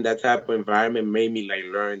transition, that type of environment made me, like,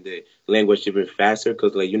 learn the language even faster,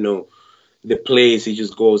 because, like, you know, the plays, it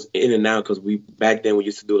just goes in and out, because back then we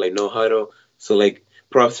used to do, like, no huddle. So, like,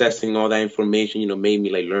 processing all that information, you know, made me,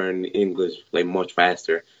 like, learn English, like, much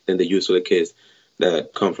faster than the usual kids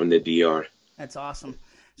that come from the DR. That's awesome.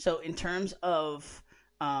 So in terms of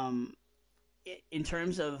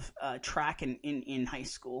track in high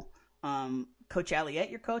school, Coach Elliott,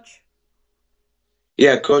 your coach?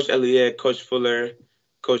 Yeah, Coach Elliott, Coach Fuller,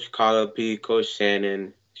 Coach Colopy, Coach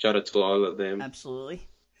Shannon. Shout out to all of them. Absolutely.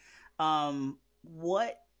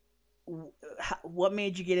 What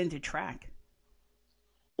made you get into track?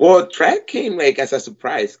 Well, track came, like, as a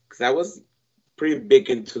surprise, because I was pretty big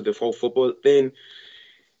into the whole football thing.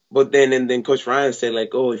 But then Coach Ryan said like,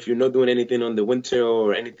 oh, if you're not doing anything on the winter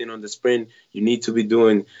or anything on the spring, you need to be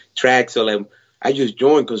doing track. So like I just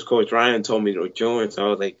joined because Coach Ryan told me to join. So I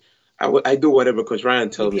was like, I do whatever Coach Ryan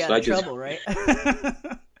tells Keep me. you So out I of just trouble, right?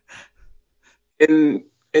 and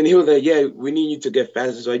he was like, yeah, we need you to get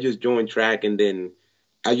faster. So I just joined track, and then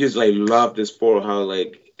I just like love the sport. How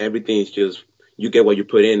like everything is just you get what you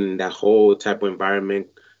put in that whole type of environment.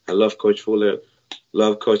 I love Coach Fuller,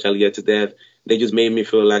 love Coach Aliyah to death. They just made me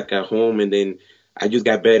feel like at home, and then I just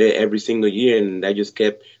got better every single year, and that just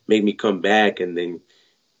kept making me come back. And then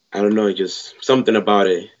I don't know, just something about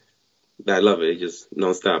it that I love it. It's just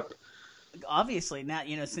nonstop. Obviously, now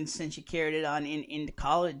since you carried it on into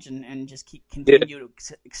college and just Yeah. continue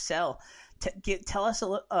to excel. Tell us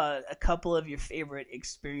a couple of your favorite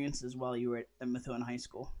experiences while you were at Methuen High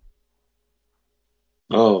School.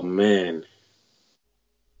 Oh man,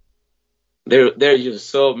 there's just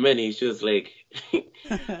so many. It's just like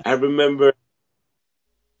I remember.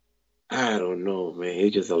 I don't know, man.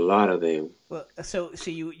 It's just a lot of them. Well, so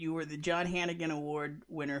you were the John Hannigan Award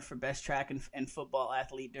winner for best track and football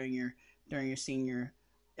athlete during your senior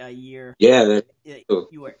year. Yeah, that's true.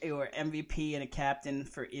 You were MVP and a captain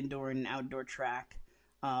for indoor and outdoor track.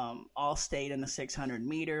 All state in the 600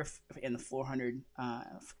 meter, in the 400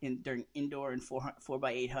 during indoor, and 4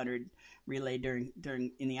 by 800 relay during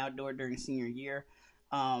in the outdoor during senior year.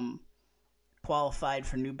 Qualified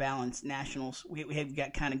for New Balance Nationals. We have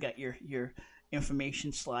got your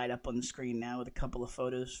information slide up on the screen now with a couple of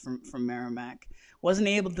photos from Merrimack. Wasn't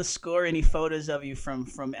able to score any photos of you from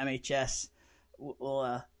MHS.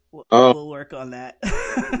 We'll Oh, we'll work on that.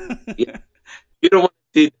 yeah. You don't want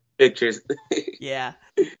to see the pictures. Yeah.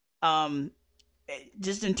 Um,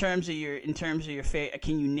 just in terms of your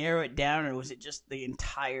can you narrow it down, or was it just the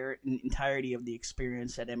entirety of the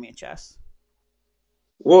experience at MHS?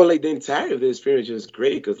 Well, like the entirety of the experience was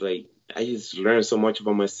great because like I just learned so much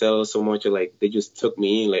about myself, so much of like they just took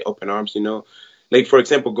me in like open arms, you know. Like for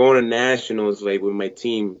example, going to nationals like with my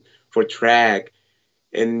team for track,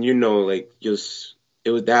 and like just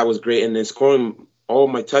that was great, and then scoring all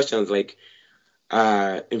my touchdowns like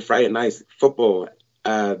in Friday night football,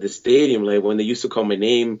 the stadium like when they used to call my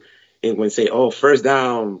name and when say, oh, first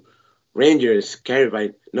down Rangers carried by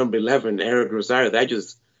number 11 Eric Rosario, that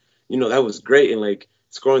just that was great, and like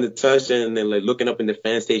scoring the touchdown and then like looking up in the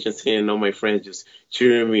fan station seeing all my friends just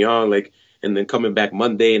cheering me on, like, and then coming back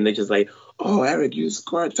Monday and they just like, oh, Eric, you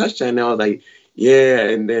scored a touchdown. And I was like, yeah,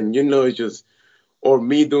 and then it's just or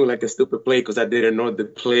me doing like a stupid play because I didn't know the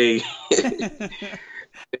play.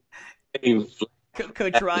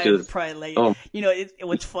 Coach Ryan would Just probably let oh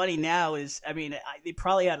what's funny now is, I mean, they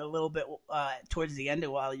probably had a little bit towards the end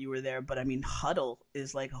of while you were there, but I mean, huddle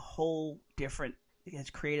is like a whole different. It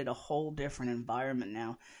has created a whole different environment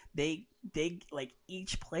now. They like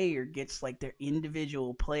each player gets like their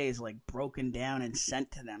individual plays like broken down and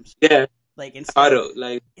sent to them. yeah, Like auto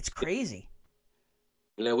like it's crazy.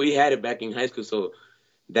 we had it back in high school, so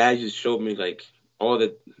that just showed me like all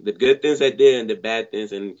the good things I did and the bad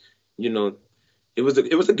things, and you know it was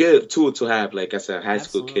a good tool to have like as a high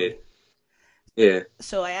school Absolutely. kid. Yeah.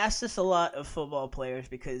 So I ask this a lot of football players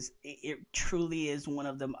because it truly is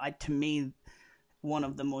to me, one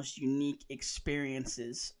of the most unique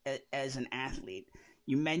experiences as an athlete.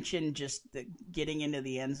 You mentioned just getting into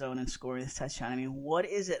the end zone and scoring this touchdown. I mean, what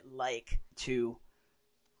is it like to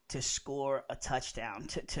score a touchdown?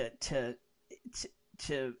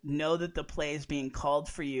 To know that the play is being called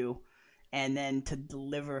for you, and then to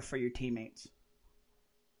deliver for your teammates.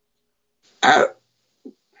 I,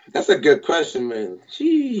 that's a good question, man.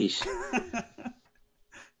 Jeez.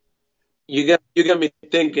 You got me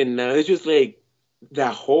thinking now. It's just like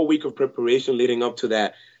that whole week of preparation leading up to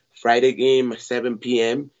that Friday game at 7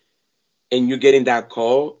 p.m. and you getting that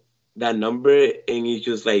call, that number, and it's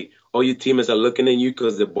just like all your teammates are looking at you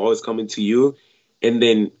because the ball is coming to you, and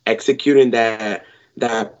then executing that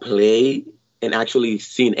play and actually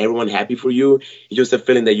seeing everyone happy for you. It's just a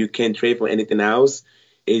feeling that you can't trade for anything else.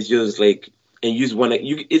 It's just like, and you just want to.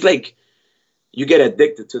 It's like you get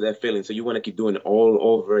addicted to that feeling, so you want to keep doing it all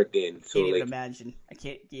over again. So Can't even like, imagine. I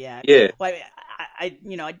can't. Yeah. yeah, Well,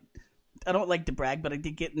 I don't like to brag, but I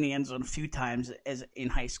did get in the end zone a few times as in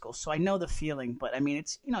high school, so I know the feeling. But I mean,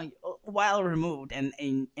 it's a while removed, and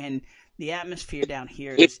the atmosphere down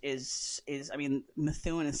here is I mean,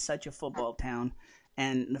 Methuen is such a football town,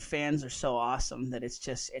 and the fans are so awesome that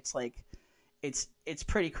it's like it's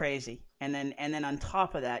pretty crazy. And then on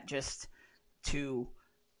top of that, just to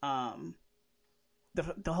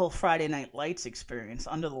the whole Friday Night Lights experience,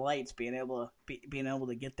 under the lights, being able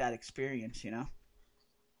to get that experience.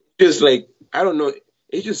 just like I don't know.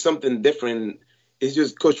 It's just something different, it's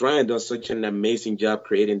just Coach Ryan does such an amazing job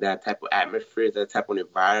creating that type of atmosphere, that type of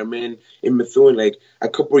environment in Methuen. Like a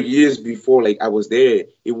couple of years before, like I was there,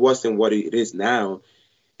 it wasn't what it is now.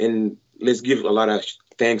 And let's give a lot of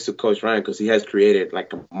thanks to Coach Ryan because he has created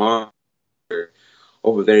like a monster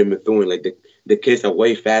over there in Methuen. Like the kids are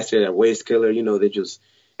way faster, they're way skiller. You know,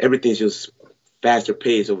 everything's just faster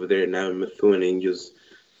pace over there now in Methuen, and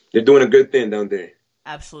they're doing a good thing down there.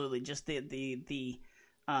 Absolutely, just the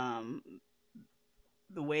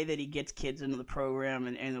way that he gets kids into the program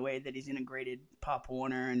and the way that he's integrated Pop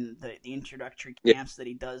Warner and the introductory camps that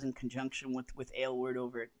he does in conjunction with Aylward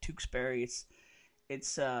over at Tewksbury,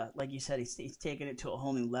 it's like you said, he's taken it to a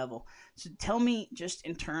whole new level. So tell me, just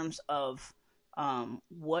in terms of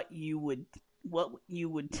what you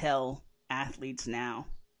would tell athletes now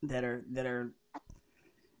that are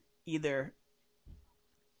either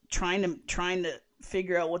trying to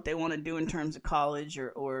figure out what they want to do in terms of college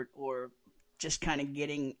or just kind of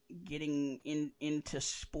getting into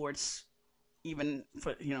sports even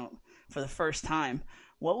for the first time.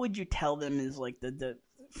 What would you tell them is like the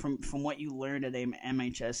from what you learned at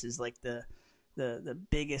MHS is like the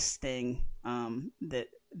biggest thing that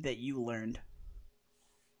you learned?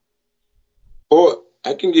 Well,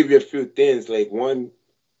 I can give you a few things. Like one,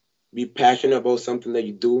 be passionate about something that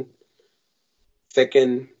you do.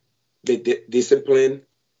 Second, be disciplined.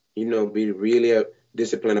 Be really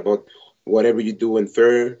disciplined about whatever you do. And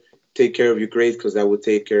third, take care of your grades because that will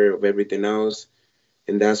take care of everything else.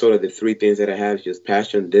 And that's sort of the three things that I have: just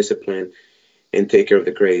passion, discipline, and take care of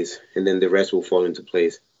the grades. And then the rest will fall into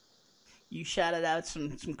place. You shouted out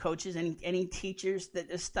some coaches. Any teachers that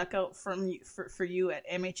just stuck out from you, for you at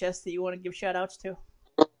MHS that you want to give shout outs to?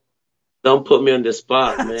 Don't put me on the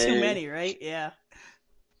spot, man. Too many, right? Yeah.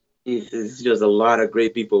 It's just a lot of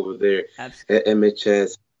great people over there. Absolutely. At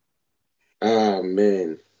MHS. Oh,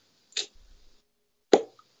 man.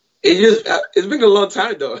 It's been a long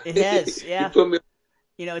time, though. It has, yeah.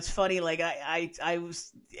 It's funny, like, I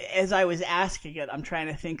was, as I was asking it, I'm trying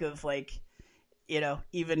to think of, like,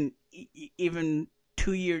 even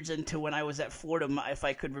 2 years into when I was at Fordham, if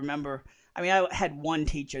I could remember. I mean, I had one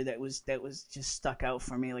teacher that was just stuck out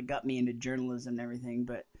for me, like got me into journalism and everything.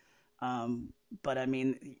 But I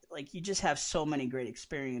mean, like you just have so many great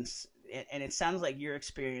experience, and it sounds like your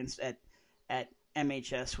experience at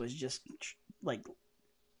MHS was just like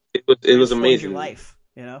it was amazing. Your life,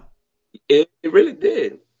 It really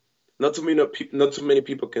did. Not too many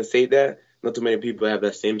people can say that. Not too many people have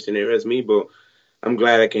that same scenario as me, but I'm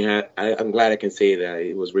glad I can say that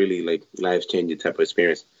it was really like life-changing type of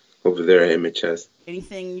experience over there at MHS.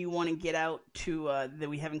 Anything you want to get out to that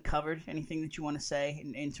we haven't covered? Anything that you want to say?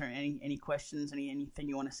 Any questions? Anything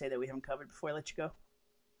you want to say that we haven't covered before I let you go?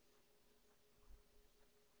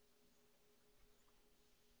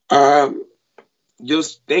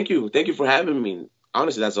 Just thank you for having me.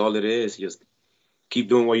 Honestly, that's all it is. Just keep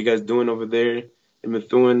doing what you guys doing over there in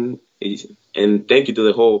Methuen, and thank you to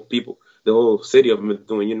the whole city of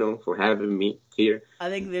Methuen, for having me here. I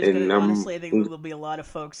think there'll be a lot of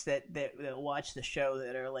folks that watch the show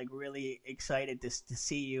that are like really excited to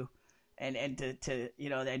see you, and to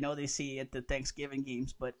I know they see you at the Thanksgiving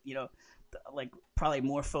games, but like probably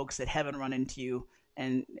more folks that haven't run into you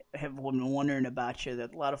and have been wondering about you.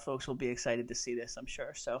 That a lot of folks will be excited to see this, I'm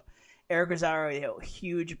sure. So, Eric Rosario,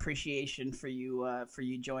 huge appreciation for you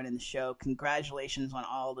joining the show. Congratulations on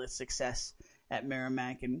all the success at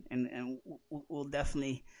Merrimack, and we'll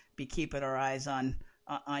definitely be keeping our eyes on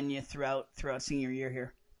you throughout senior year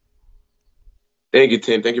here. Thank you,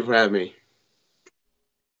 Tim. Thank you for having me.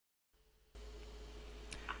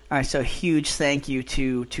 All right, so huge thank you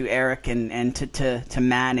to Eric and to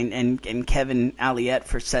Matt and Kevin Alliette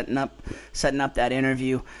for setting up that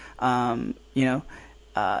interview.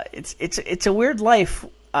 It's a weird life.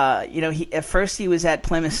 At first he was at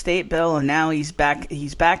Plymouth State, Bill, and now he's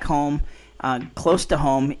back home. Close to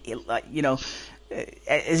home,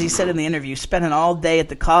 as he said in the interview, spending all day at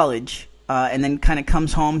the college, and then kind of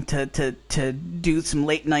comes home to do some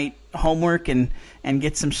late night homework and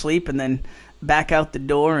get some sleep, and then back out the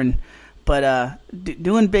door. But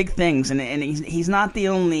doing big things, and he's not the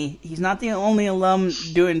only alum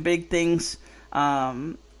doing big things.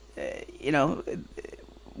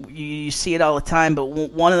 You see it all the time, but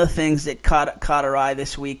one of the things that caught our eye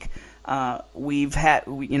this week. We've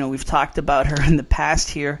talked about her in the past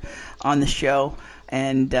here on the show,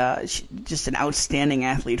 and just an outstanding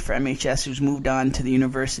athlete for MHS who's moved on to the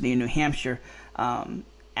University of New Hampshire.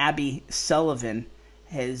 Abby Sullivan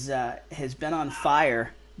has been on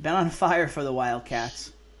fire for the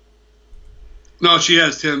Wildcats. No, she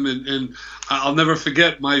has, Tim, and I'll never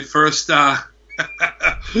forget my first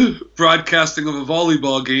broadcasting of a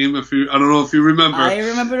volleyball game. I don't know if you remember. I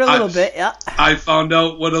remember it a little bit. Yeah. I found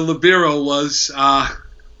out what a libero was.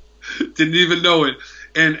 Didn't even know it.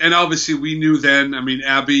 And obviously we knew then. I mean,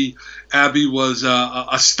 Abby was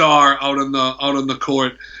a star out on the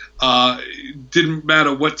court. Didn't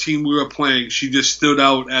matter what team we were playing. She just stood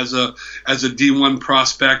out as a D1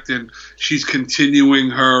 prospect, and she's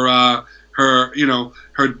continuing her I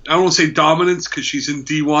don't want to say dominance because she's in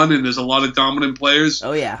D1 and there's a lot of dominant players.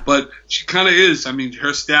 Oh yeah. But she kind of is. I mean, her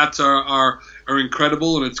stats are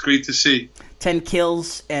incredible, and it's great to see. 10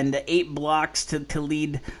 kills and 8 blocks to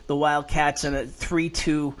lead the Wildcats in a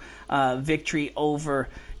 3-2 victory over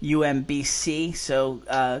UMBC.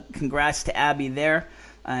 So congrats to Abby there,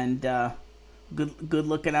 and good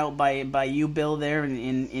looking out by you, Bill, there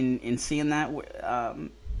in seeing that.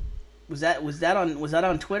 Was that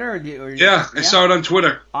on Twitter or yeah, I saw it on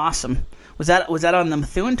Twitter. Awesome. Was that on the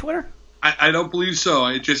Methuen Twitter? I don't believe so.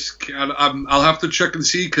 I'll have to check and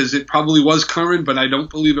see because it probably was current, but I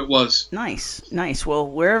don't believe it was. Nice. Well,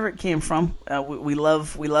 wherever it came from, we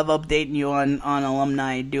love updating you on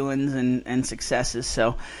alumni doings and successes.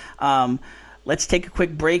 So let's take a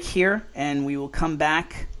quick break here, and we will come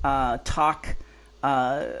back, talk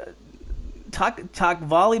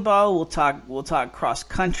volleyball. We'll talk cross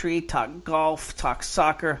country, talk golf, talk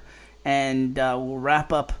soccer, and we'll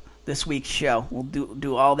wrap up this week's show. We'll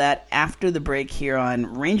do all that after the break here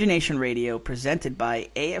on Ranger Nation Radio, presented by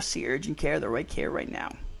AFC Urgent Care, the right care right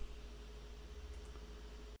now.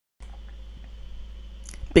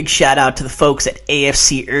 Big shout out to the folks at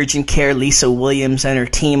AFC Urgent Care, Lisa Williams and her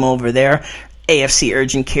team over there. AFC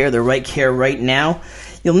Urgent Care, the right care right now.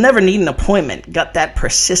 You'll never need an appointment. Got that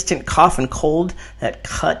persistent cough and cold, that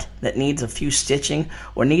cut that needs a few stitching,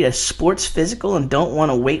 or need a sports physical and don't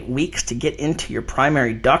want to wait weeks to get into your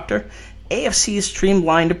primary doctor? AFC's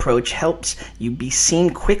streamlined approach helps you be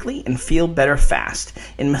seen quickly and feel better fast.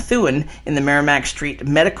 In Methuen, in the Merrimack Street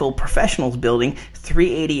Medical Professionals Building,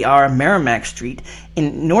 380R Merrimack Street,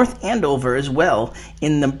 in North Andover as well,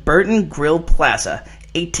 in the Burton Grill Plaza,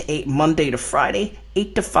 8 to 8 Monday to Friday,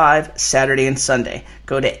 8 to 5 Saturday and Sunday.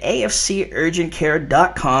 Go to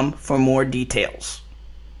afcurgentcare.com for more details.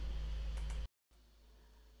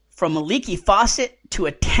 From a leaky faucet to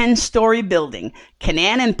a 10-story building,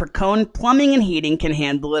 Canaan and Percone Plumbing and Heating can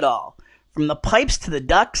handle it all. From the pipes to the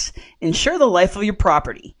ducts, ensure the life of your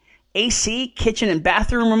property. AC, kitchen and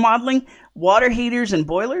bathroom remodeling, water heaters and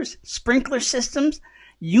boilers, sprinkler systems,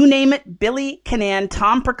 you name it, Billy, Canaan,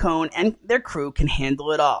 Tom Percone, and their crew can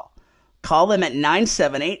handle it all. Call them at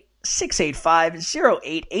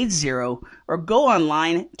 978-685-0880 or go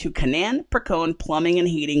online to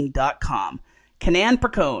CananPerconePlumbingandHeating.com. Canaan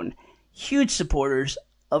Percone, huge supporters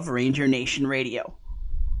of Ranger Nation Radio.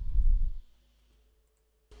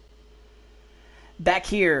 Back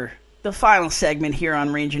here, the final segment here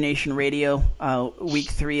on Ranger Nation Radio,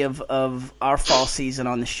 week 3 of our fall season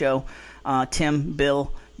on the show. Tim,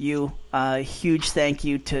 Bill, you, huge thank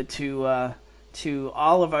you to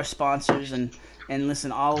all of our sponsors and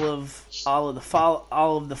listen, all of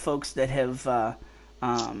the folks that have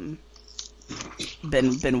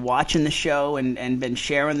been watching the show and been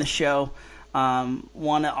sharing the show.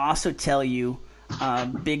 Want to also tell you,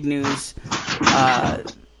 big news.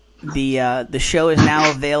 The show is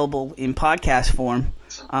now available in podcast form.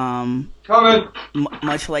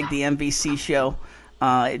 Much like the MVC show.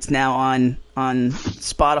 It's now on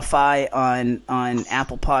Spotify, on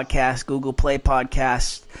Apple Podcasts, Google Play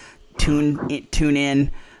Podcasts, TuneIn,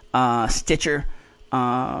 Stitcher,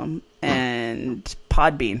 and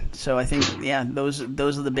Podbean. So I think those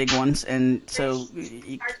are the big ones. And so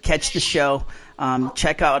you catch the show,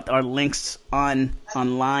 check out our links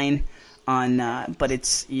online. But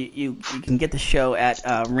it's you can get the show at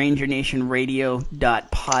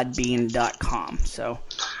rangernationradio.podbean.com. So.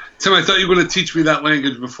 Tim, I thought you were going to teach me that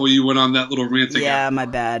language before you went on that little rant again. Yeah, my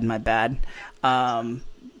bad.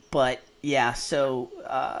 But yeah, so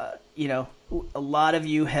a lot of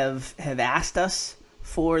you have asked us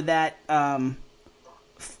for that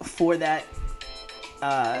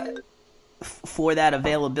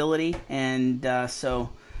availability, and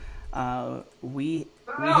so we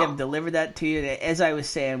have delivered that to you. As I was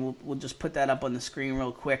saying, we'll just put that up on the screen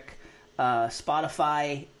real quick.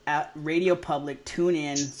 Spotify, Radio Public,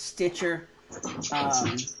 TuneIn, Stitcher,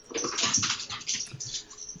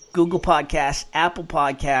 Google Podcasts, Apple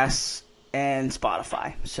Podcasts, and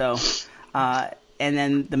Spotify. So and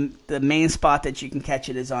then the main spot that you can catch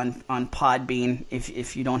it is on Podbean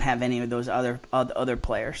if you don't have any of those other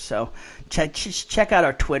players. So check out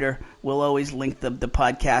our Twitter. We'll always link the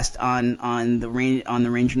podcast on the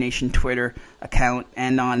Ranger Nation Twitter account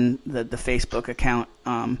and on the Facebook account.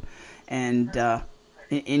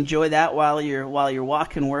 Enjoy that while you're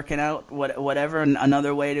walking, working out, whatever.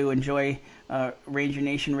 Another way to enjoy Ranger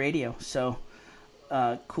Nation Radio. So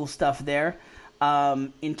cool stuff there.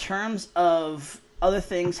 In terms of other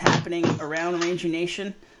things happening around Ranger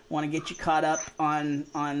Nation, want to get you caught up on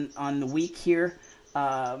the week here.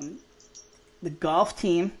 The golf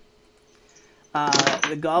team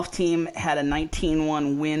had a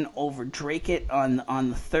 19-1 win over Drake on the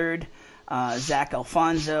 3rd. Zach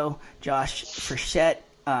Alfonso, Josh Frechette,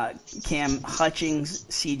 Cam Hutchings,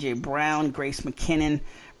 C.J. Brown, Grace McKinnon,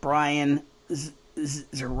 Brian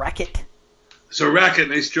Zarekit.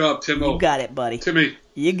 Nice job, Timo. You got it, buddy. Timmy.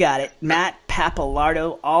 You got it. Matt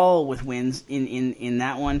Papalardo, all with wins in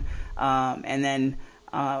that one. And then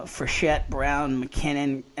Frechette, Brown,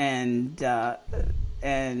 McKinnon,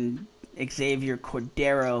 and Xavier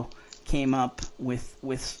Cordero came up with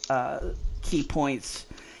key points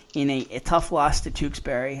in a tough loss to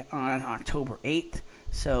Tewksbury on October 8th.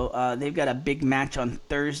 So they've got a big match on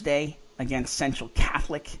Thursday against Central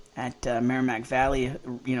Catholic at Merrimack Valley,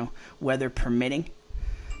 weather permitting.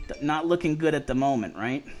 Not looking good at the moment,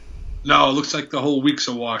 right? No, it looks like the whole week's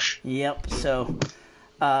a wash. Yep. So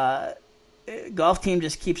golf team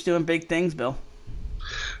just keeps doing big things, Bill.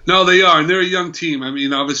 No, they are, and they're a young team. I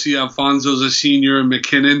mean, obviously Alfonso's a senior and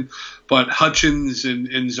McKinnon, but Hutchins and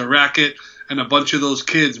Zarakit and a bunch of those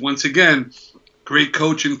kids, once again, great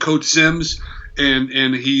coach in Coach Sims,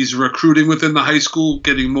 and he's recruiting within the high school,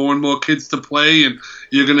 getting more and more kids to play, and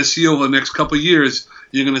you're going to see over the next couple of years,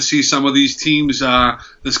 you're going to see some of these teams,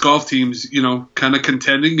 this golf teams, kind of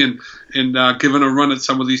contending and giving a run at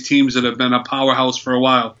some of these teams that have been a powerhouse for a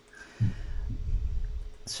while.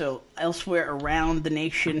 So elsewhere around the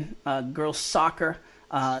nation, girls soccer,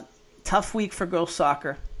 tough week for girls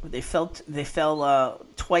soccer. They fell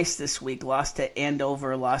twice this week. Lost to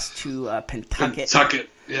Andover, lost to Pentucket. Pentucket,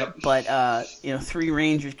 yep. But 3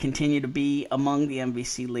 Rangers continue to be among the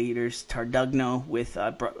MVC leaders. Tardugno with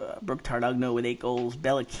Brooke Tardugno with 8 goals.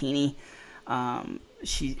 Bellacchini,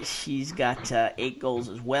 she's got 8 goals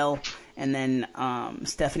as well. And then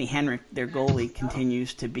Stephanie Henrik, their goalie,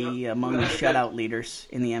 continues to be among the shutout leaders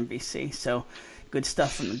in the MVC. So good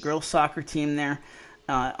stuff from the girls soccer team there.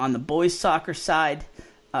 On the boys soccer side,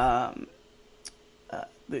 the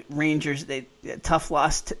Rangers, tough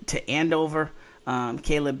loss to Andover.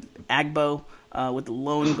 Caleb Agbo with the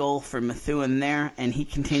lone goal for Methuen there, and he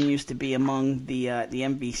continues to be among the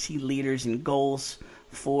MVC leaders in goals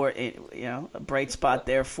for a bright spot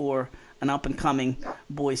there for an up-and-coming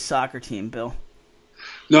boys soccer team, Bill.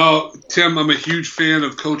 No, Tim, I'm a huge fan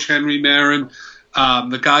of Coach Henry Marin.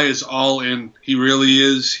 The guy is all in. He really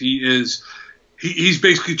is. He's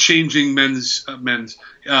basically changing boys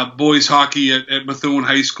hockey at Methuen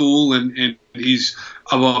High School, and he's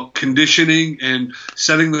about conditioning and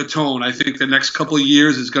setting the tone. I think the next couple of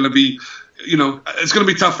years is going to be, it's going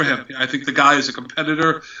to be tough for him. I think the guy is a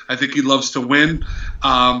competitor. I think he loves to win,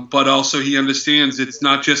 but also he understands it's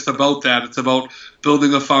not just about that. It's about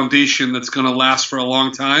building a foundation that's going to last for a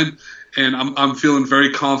long time, and I'm feeling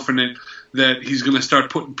very confident that he's going to start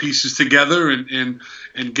putting pieces together and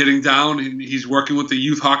getting down. And he's working with the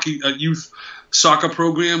youth soccer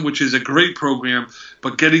program, which is a great program,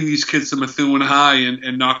 but getting these kids to Methuen High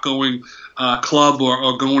and not going club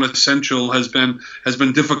or going to Central has been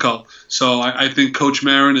difficult. So I think Coach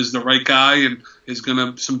Marin is the right guy and is going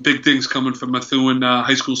to some big things coming from Methuen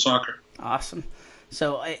high school soccer. Awesome.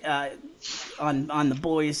 So on the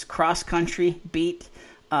boys cross country beat.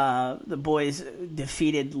 The boys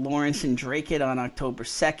defeated Lawrence and Drake on October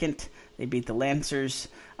 2nd. They beat the Lancers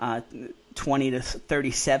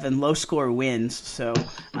 20-37, low score wins. So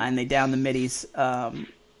and they downed the Middies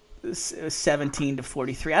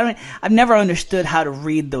 17-43. I've never understood how to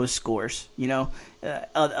read those scores.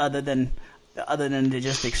 Other than to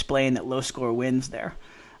just explain that low score wins there.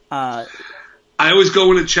 I always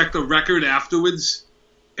go in and check the record afterwards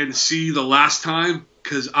and see the last time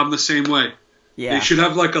because I'm the same way. Yeah. They should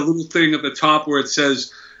have like a little thing at the top where it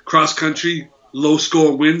says cross country low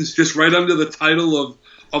score wins, just right under the title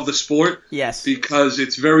of the sport. Yes. Because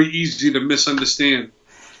it's very easy to misunderstand.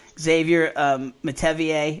 Xavier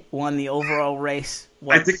Matevier won the overall race.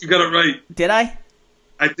 I think you got it right. Did I?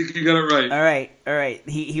 I think you got it right. All right.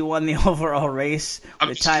 He won the overall race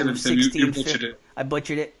with a time of 16. You butchered it. I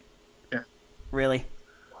butchered it? Yeah. Really?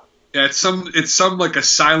 Yeah, it's some like a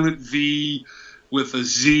silent V with a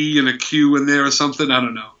Z and a Q in there or something. I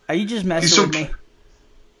don't know. Are you just messing with me?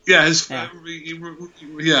 Yeah, his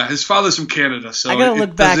father's from Canada, so I gotta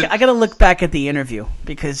look back. I gotta look back at the interview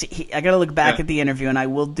because I gotta look back at the interview, and I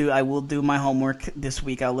will do my homework this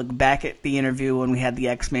week. I'll look back at the interview when we had the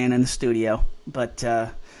X-Man in the studio. But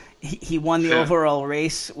he won the overall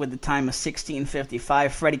race with a time of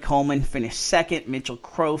 16:55. Freddie Coleman finished second. Mitchell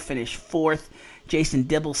Crow finished fourth. Jason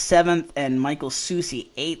Dibble 7th, and Michael Susi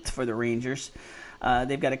 8th for the Rangers.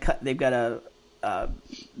 They've got a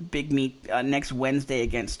big meet next Wednesday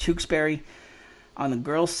against Tewksbury. On the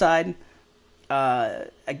girls' side,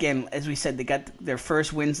 again, as we said, they got their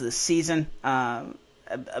first wins of the season.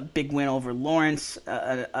 A big win over Lawrence,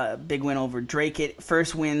 a big win over Drake.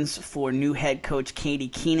 First wins for new head coach Katie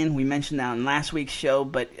Keenan. We mentioned that on last week's show,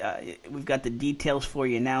 but we've got the details for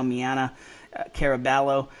you now. Miana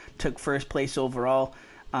Caraballo took first place overall,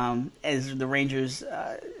 as the Rangers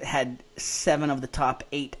had 7 of the top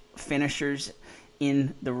 8 finishers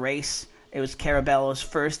in the race. It was Caraballo's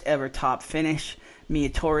first ever top finish. Mia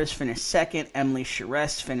Torres finished second. Emily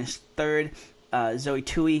Charest finished third. Zoe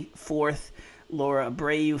Tui 4th. Laura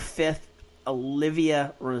Abreu 5th.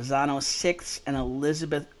 Olivia Rosano 6th. And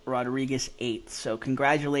Elizabeth Rodriguez 8th. So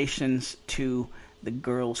congratulations to the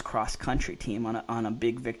girls cross-country team on a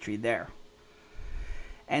big victory there.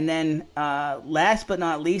 And then last but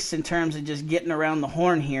not least, in terms of just getting around the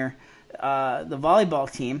horn here, the volleyball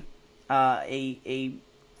team, a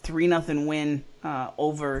 3-0 win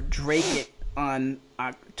over Drake on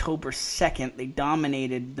October 2nd. They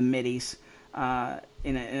dominated the Middies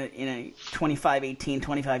in a 25-18,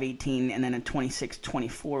 25-18, and then a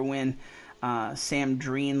 26-24 win. Sam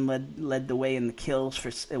Dreen led the way in the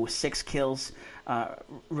kills. It was 6 kills.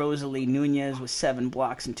 Rosalie Nunez with 7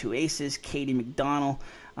 blocks and 2 aces. Katie McDonald,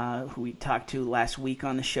 who we talked to last week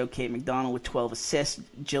on the show, Kate McDonald with 12 assists.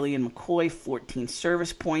 Jillian McCoy, 14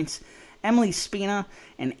 service points. Emily Spina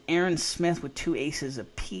and Aaron Smith with 2 aces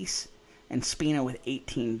apiece, and Spina with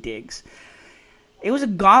 18 digs. It was a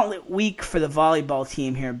gauntlet week for the volleyball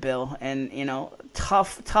team here, Bill, and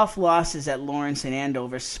tough losses at Lawrence and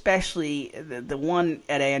Andover, especially the one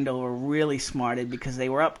at Andover really smarted because they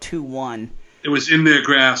were up 2-1. It was in their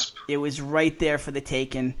grasp. It was right there for the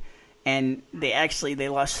taking, and they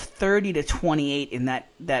lost 30-28 in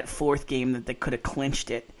that fourth game that they could have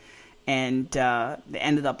clinched it, and they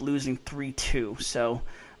ended up losing 3-2. So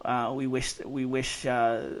we wish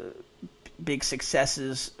big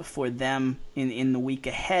successes for them in the week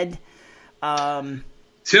ahead.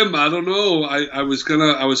 Tim, I don't know. I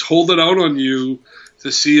was holding out on you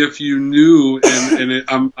to see if you knew, and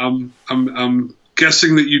I'm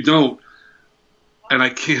guessing that you don't, and I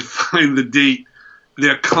can't find the date.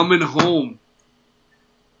 They're coming home.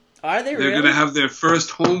 Are they? They're going to have their first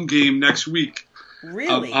home game next week.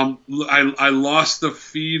 Really? I lost the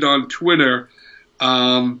feed on Twitter,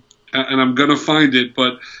 and I'm going to find it.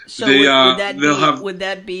 But so would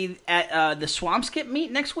that be at the Swampskit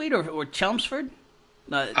meet next week or Chelmsford?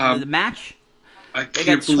 The match? They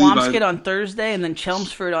got Swampskit on Thursday and then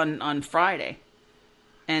Chelmsford on Friday.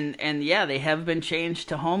 And yeah, they have been changed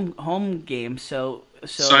to home games. So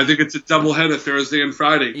I think it's a doubleheader, Thursday and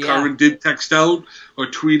Friday. Yeah. Curran did text out or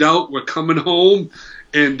tweet out, "We're coming home,"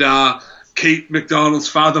 and Kate McDonald's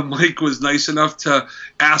father, Mike, was nice enough to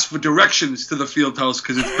ask for directions to the field house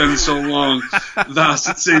because it's been so long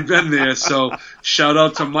since they've been there. So shout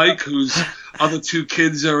out to Mike, whose other 2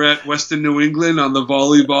 kids are at Western New England on the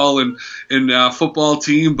volleyball and football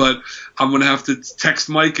team. But I'm going to have to text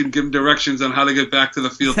Mike and give him directions on how to get back to the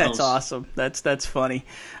field house. That's awesome. That's funny.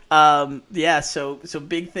 Yeah, so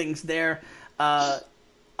big things there.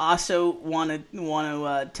 Also want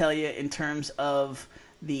to tell you in terms of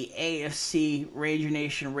the AFC Ranger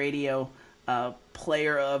Nation Radio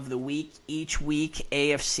Player of the Week. Each week,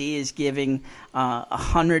 AFC is giving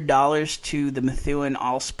 $100 to the Methuen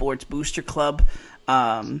All Sports Booster Club,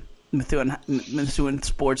 Methuen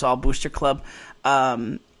Sports All Booster Club,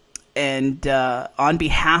 and on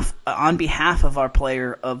behalf of our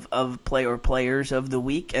players of the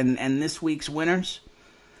week, and this week's winners,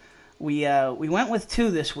 we went with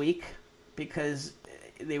 2 this week because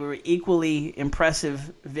they were equally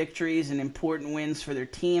impressive victories and important wins for their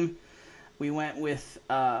team. We went with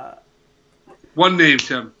one name,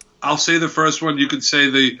 Tim. I'll say the first one. You could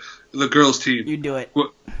say the girls' team. You do it.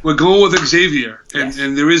 We're going with Xavier, Yes.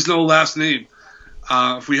 and there is no last name.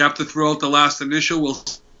 If we have to throw out the last initial, we'll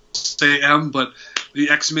say M, but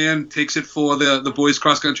the X-Man takes it for the boys'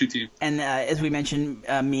 cross-country team. And as we mentioned,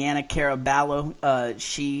 Miana Caraballo,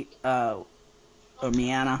 she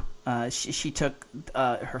took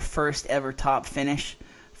her first ever top finish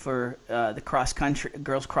for the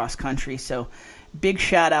girls cross country. So big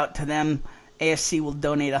shout out to them. ASC will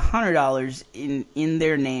donate $100 in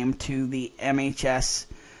their name to the MHS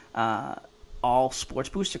All Sports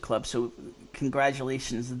Booster Club. So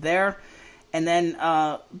congratulations there. And then,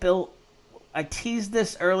 Bill, I teased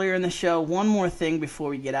this earlier in the show. One more thing before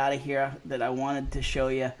we get out of here that I wanted to show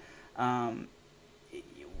you. The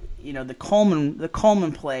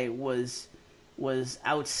Coleman play was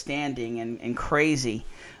outstanding and crazy,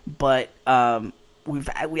 but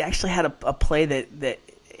we actually had a play that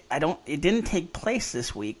it didn't take place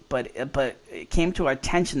this week, but it came to our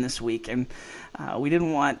attention this week, and we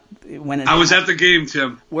didn't want when it. I was at the game,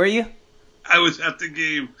 Tim. Were you? I was at the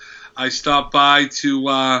game. I stopped by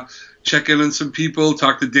to check in on some people,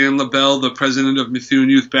 talk to Dan LaBelle, the president of Methuen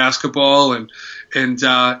Youth Basketball, and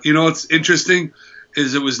what's interesting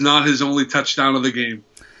is it was not his only touchdown of the game,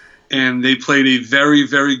 and they played a very,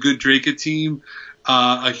 very good Dracut team,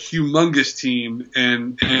 a humongous team,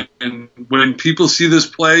 and when people see this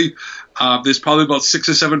play, there's probably about 6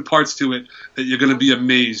 or 7 parts to it that you're going to be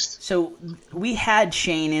amazed. So we had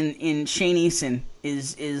Shane in Shane Eason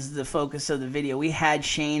is the focus of the video. We had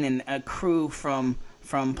Shane and a crew from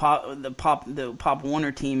the Pop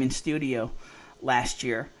Warner team in studio last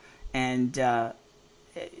year, and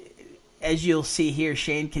as you'll see here,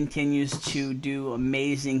 Shane continues to do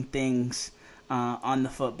amazing things on the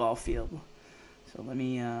football field. So let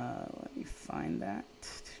me find that.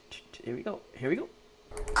 Here we go.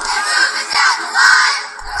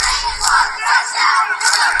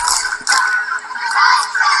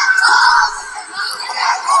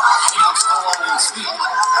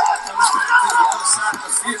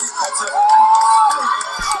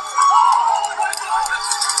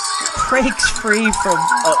 Breaks free from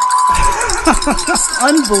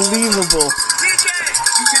unbelievable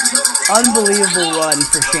run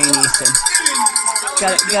for Shane Easton.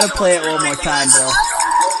 Gotta play it one more time, Bill,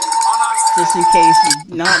 just in case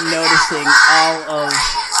you're not noticing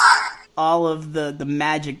all of the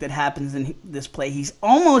magic that happens in this play. He's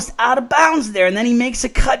almost out of bounds there, and then he makes a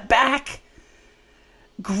cut back.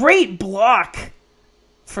 Great block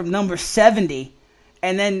from number 70,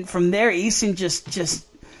 and then from there, Easton just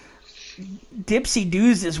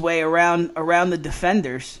dipsy-doos his way around the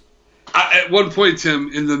defenders. At one point,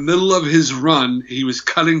 Tim, in the middle of his run, he was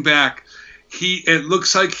cutting back. It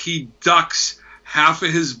looks like he ducks half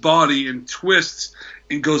of his body and twists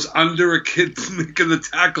and goes under a kid making the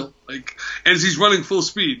tackle, as he's running full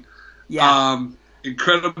speed. Yeah.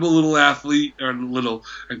 Incredible little athlete,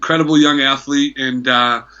 incredible young athlete, and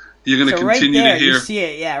you're going to continue right there, to hear. You see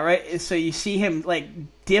it, yeah, right. So you see him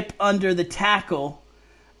dip under the tackle,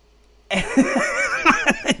 and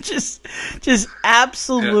just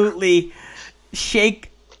absolutely shake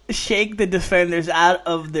the defenders out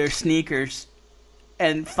of their sneakers,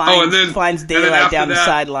 and finds daylight down the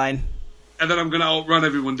sideline. And then I'm going to outrun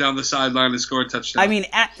everyone down the sideline and score a touchdown. I mean,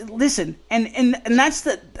 listen, and that's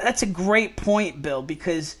a great point, Bill,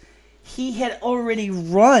 because he had already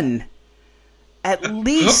run at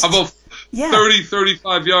least about 30,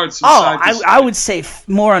 35 yards. I would say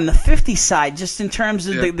more on the 50 side, just in terms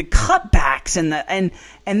of the cutbacks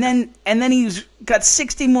and then he's got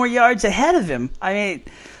 60 more yards ahead of him. I mean,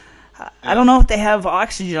 I don't know if they have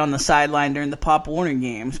oxygen on the sideline during the Pop Warner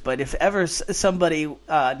games, but if ever somebody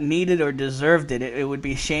needed or deserved it, it would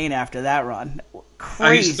be Shane after that run.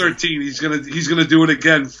 Crazy. He's 13. He's gonna do it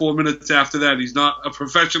again 4 minutes after that. He's not a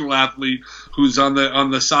professional athlete who's on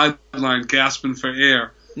the sideline gasping for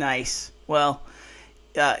air. Nice. Well,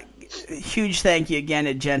 huge thank you again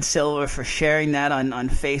to Jen Silver for sharing that on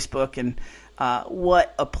Facebook, and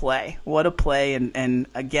what a play, and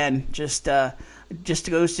again, just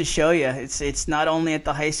goes to show you, it's not only at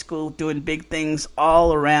the high school, doing big things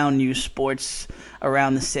all around youth sports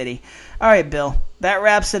around the city. All right, Bill, that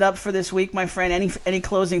wraps it up for this week, my friend. Any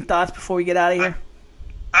closing thoughts before we get out of here?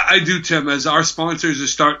 I do, Tim. As our sponsors are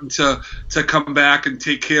starting to come back and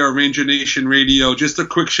take care of Ranger Nation Radio, just a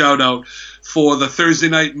quick shout out for the Thursday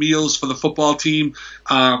night meals for the football team.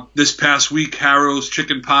 This past week, Harrow's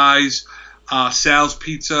Chicken Pies, Sal's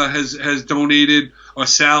Pizza has donated, or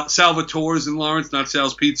Salvatore's in Lawrence, not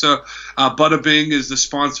Sal's Pizza. Bada Bing is the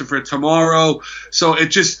sponsor for tomorrow. So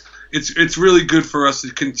it's really good for us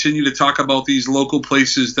to continue to talk about these local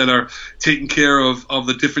places that are taking care of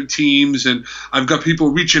the different teams. And I've got people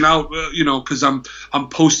reaching out, because I'm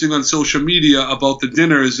posting on social media about the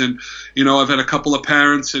dinners, and I've had a couple of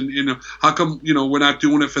parents, and how come we're not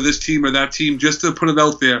doing it for this team or that team, just to put it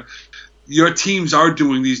out there. Your teams are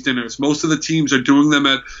doing these dinners. Most of the teams are doing them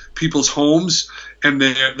at people's homes, and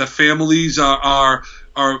the families are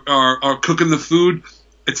cooking the food.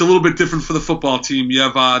 it's a little bit different for the football team. You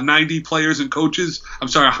have 90 players and coaches.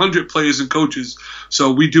 100 players and coaches.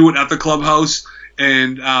 So we do it at the clubhouse.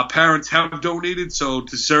 And parents have donated, so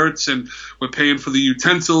desserts, and we're paying for the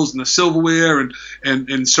utensils and the silverware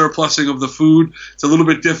and surplusing of the food. It's a little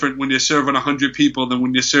bit different when you're serving 100 people than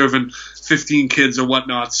when you're serving 15 kids or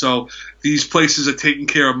whatnot. So these places are taking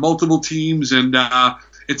care of multiple teams, and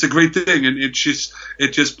it's a great thing. And it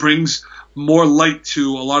just brings more light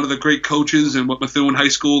to a lot of the great coaches and what Methuen High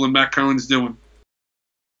School and Matt Curran's doing.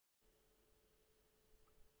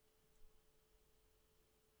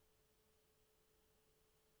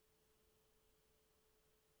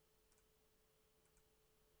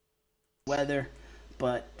 Weather,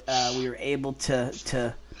 but we were able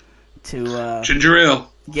to ginger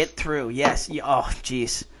ale get through. Yes. Oh,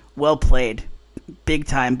 geez. Well played. Big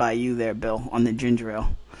time by you there, Bill, on the ginger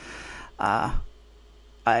ale.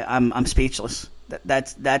 I'm speechless.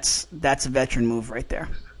 That's a veteran move right there.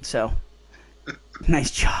 So,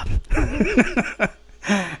 nice job.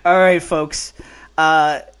 All right, folks.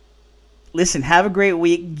 Listen, have a great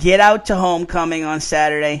week. Get out to homecoming on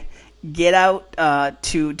Saturday. Get out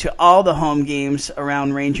to all the home games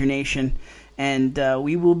around Ranger Nation, and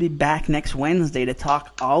we will be back next Wednesday to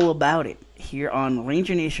talk all about it here on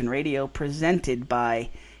Ranger Nation Radio, presented by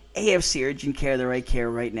AFC Urgent Care, the right care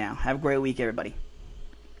right now. Have a great week, everybody.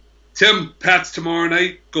 Tim, Pats tomorrow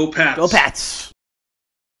night. Go Pats. Go Pats.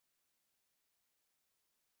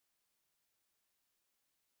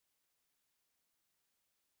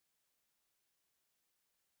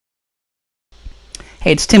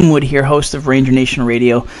 Hey, it's Tim Wood here, host of Ranger Nation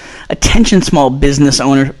Radio. Attention small business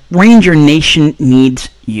owner, Ranger Nation needs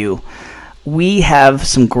you. We have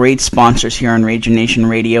some great sponsors here on Ranger Nation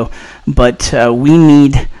Radio, but we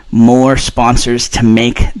need more sponsors to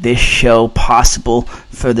make this show possible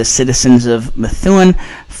for the citizens of Methuen,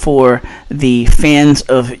 for the fans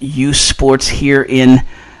of youth sports here in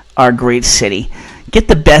our great city. Get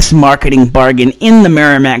the best marketing bargain in the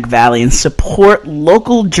Merrimack Valley and support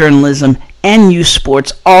local journalism and youth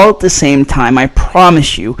sports all at the same time. I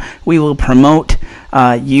promise you, we will promote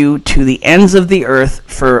you to the ends of the earth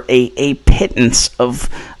for a pittance of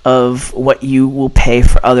what you will pay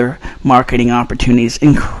for other marketing opportunities.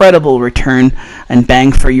 Incredible return and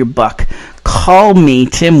bang for your buck. Call me,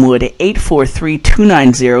 Tim Wood, at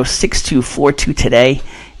 843-290-6242 today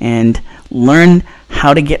and learn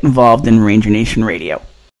how to get involved in Ranger Nation Radio.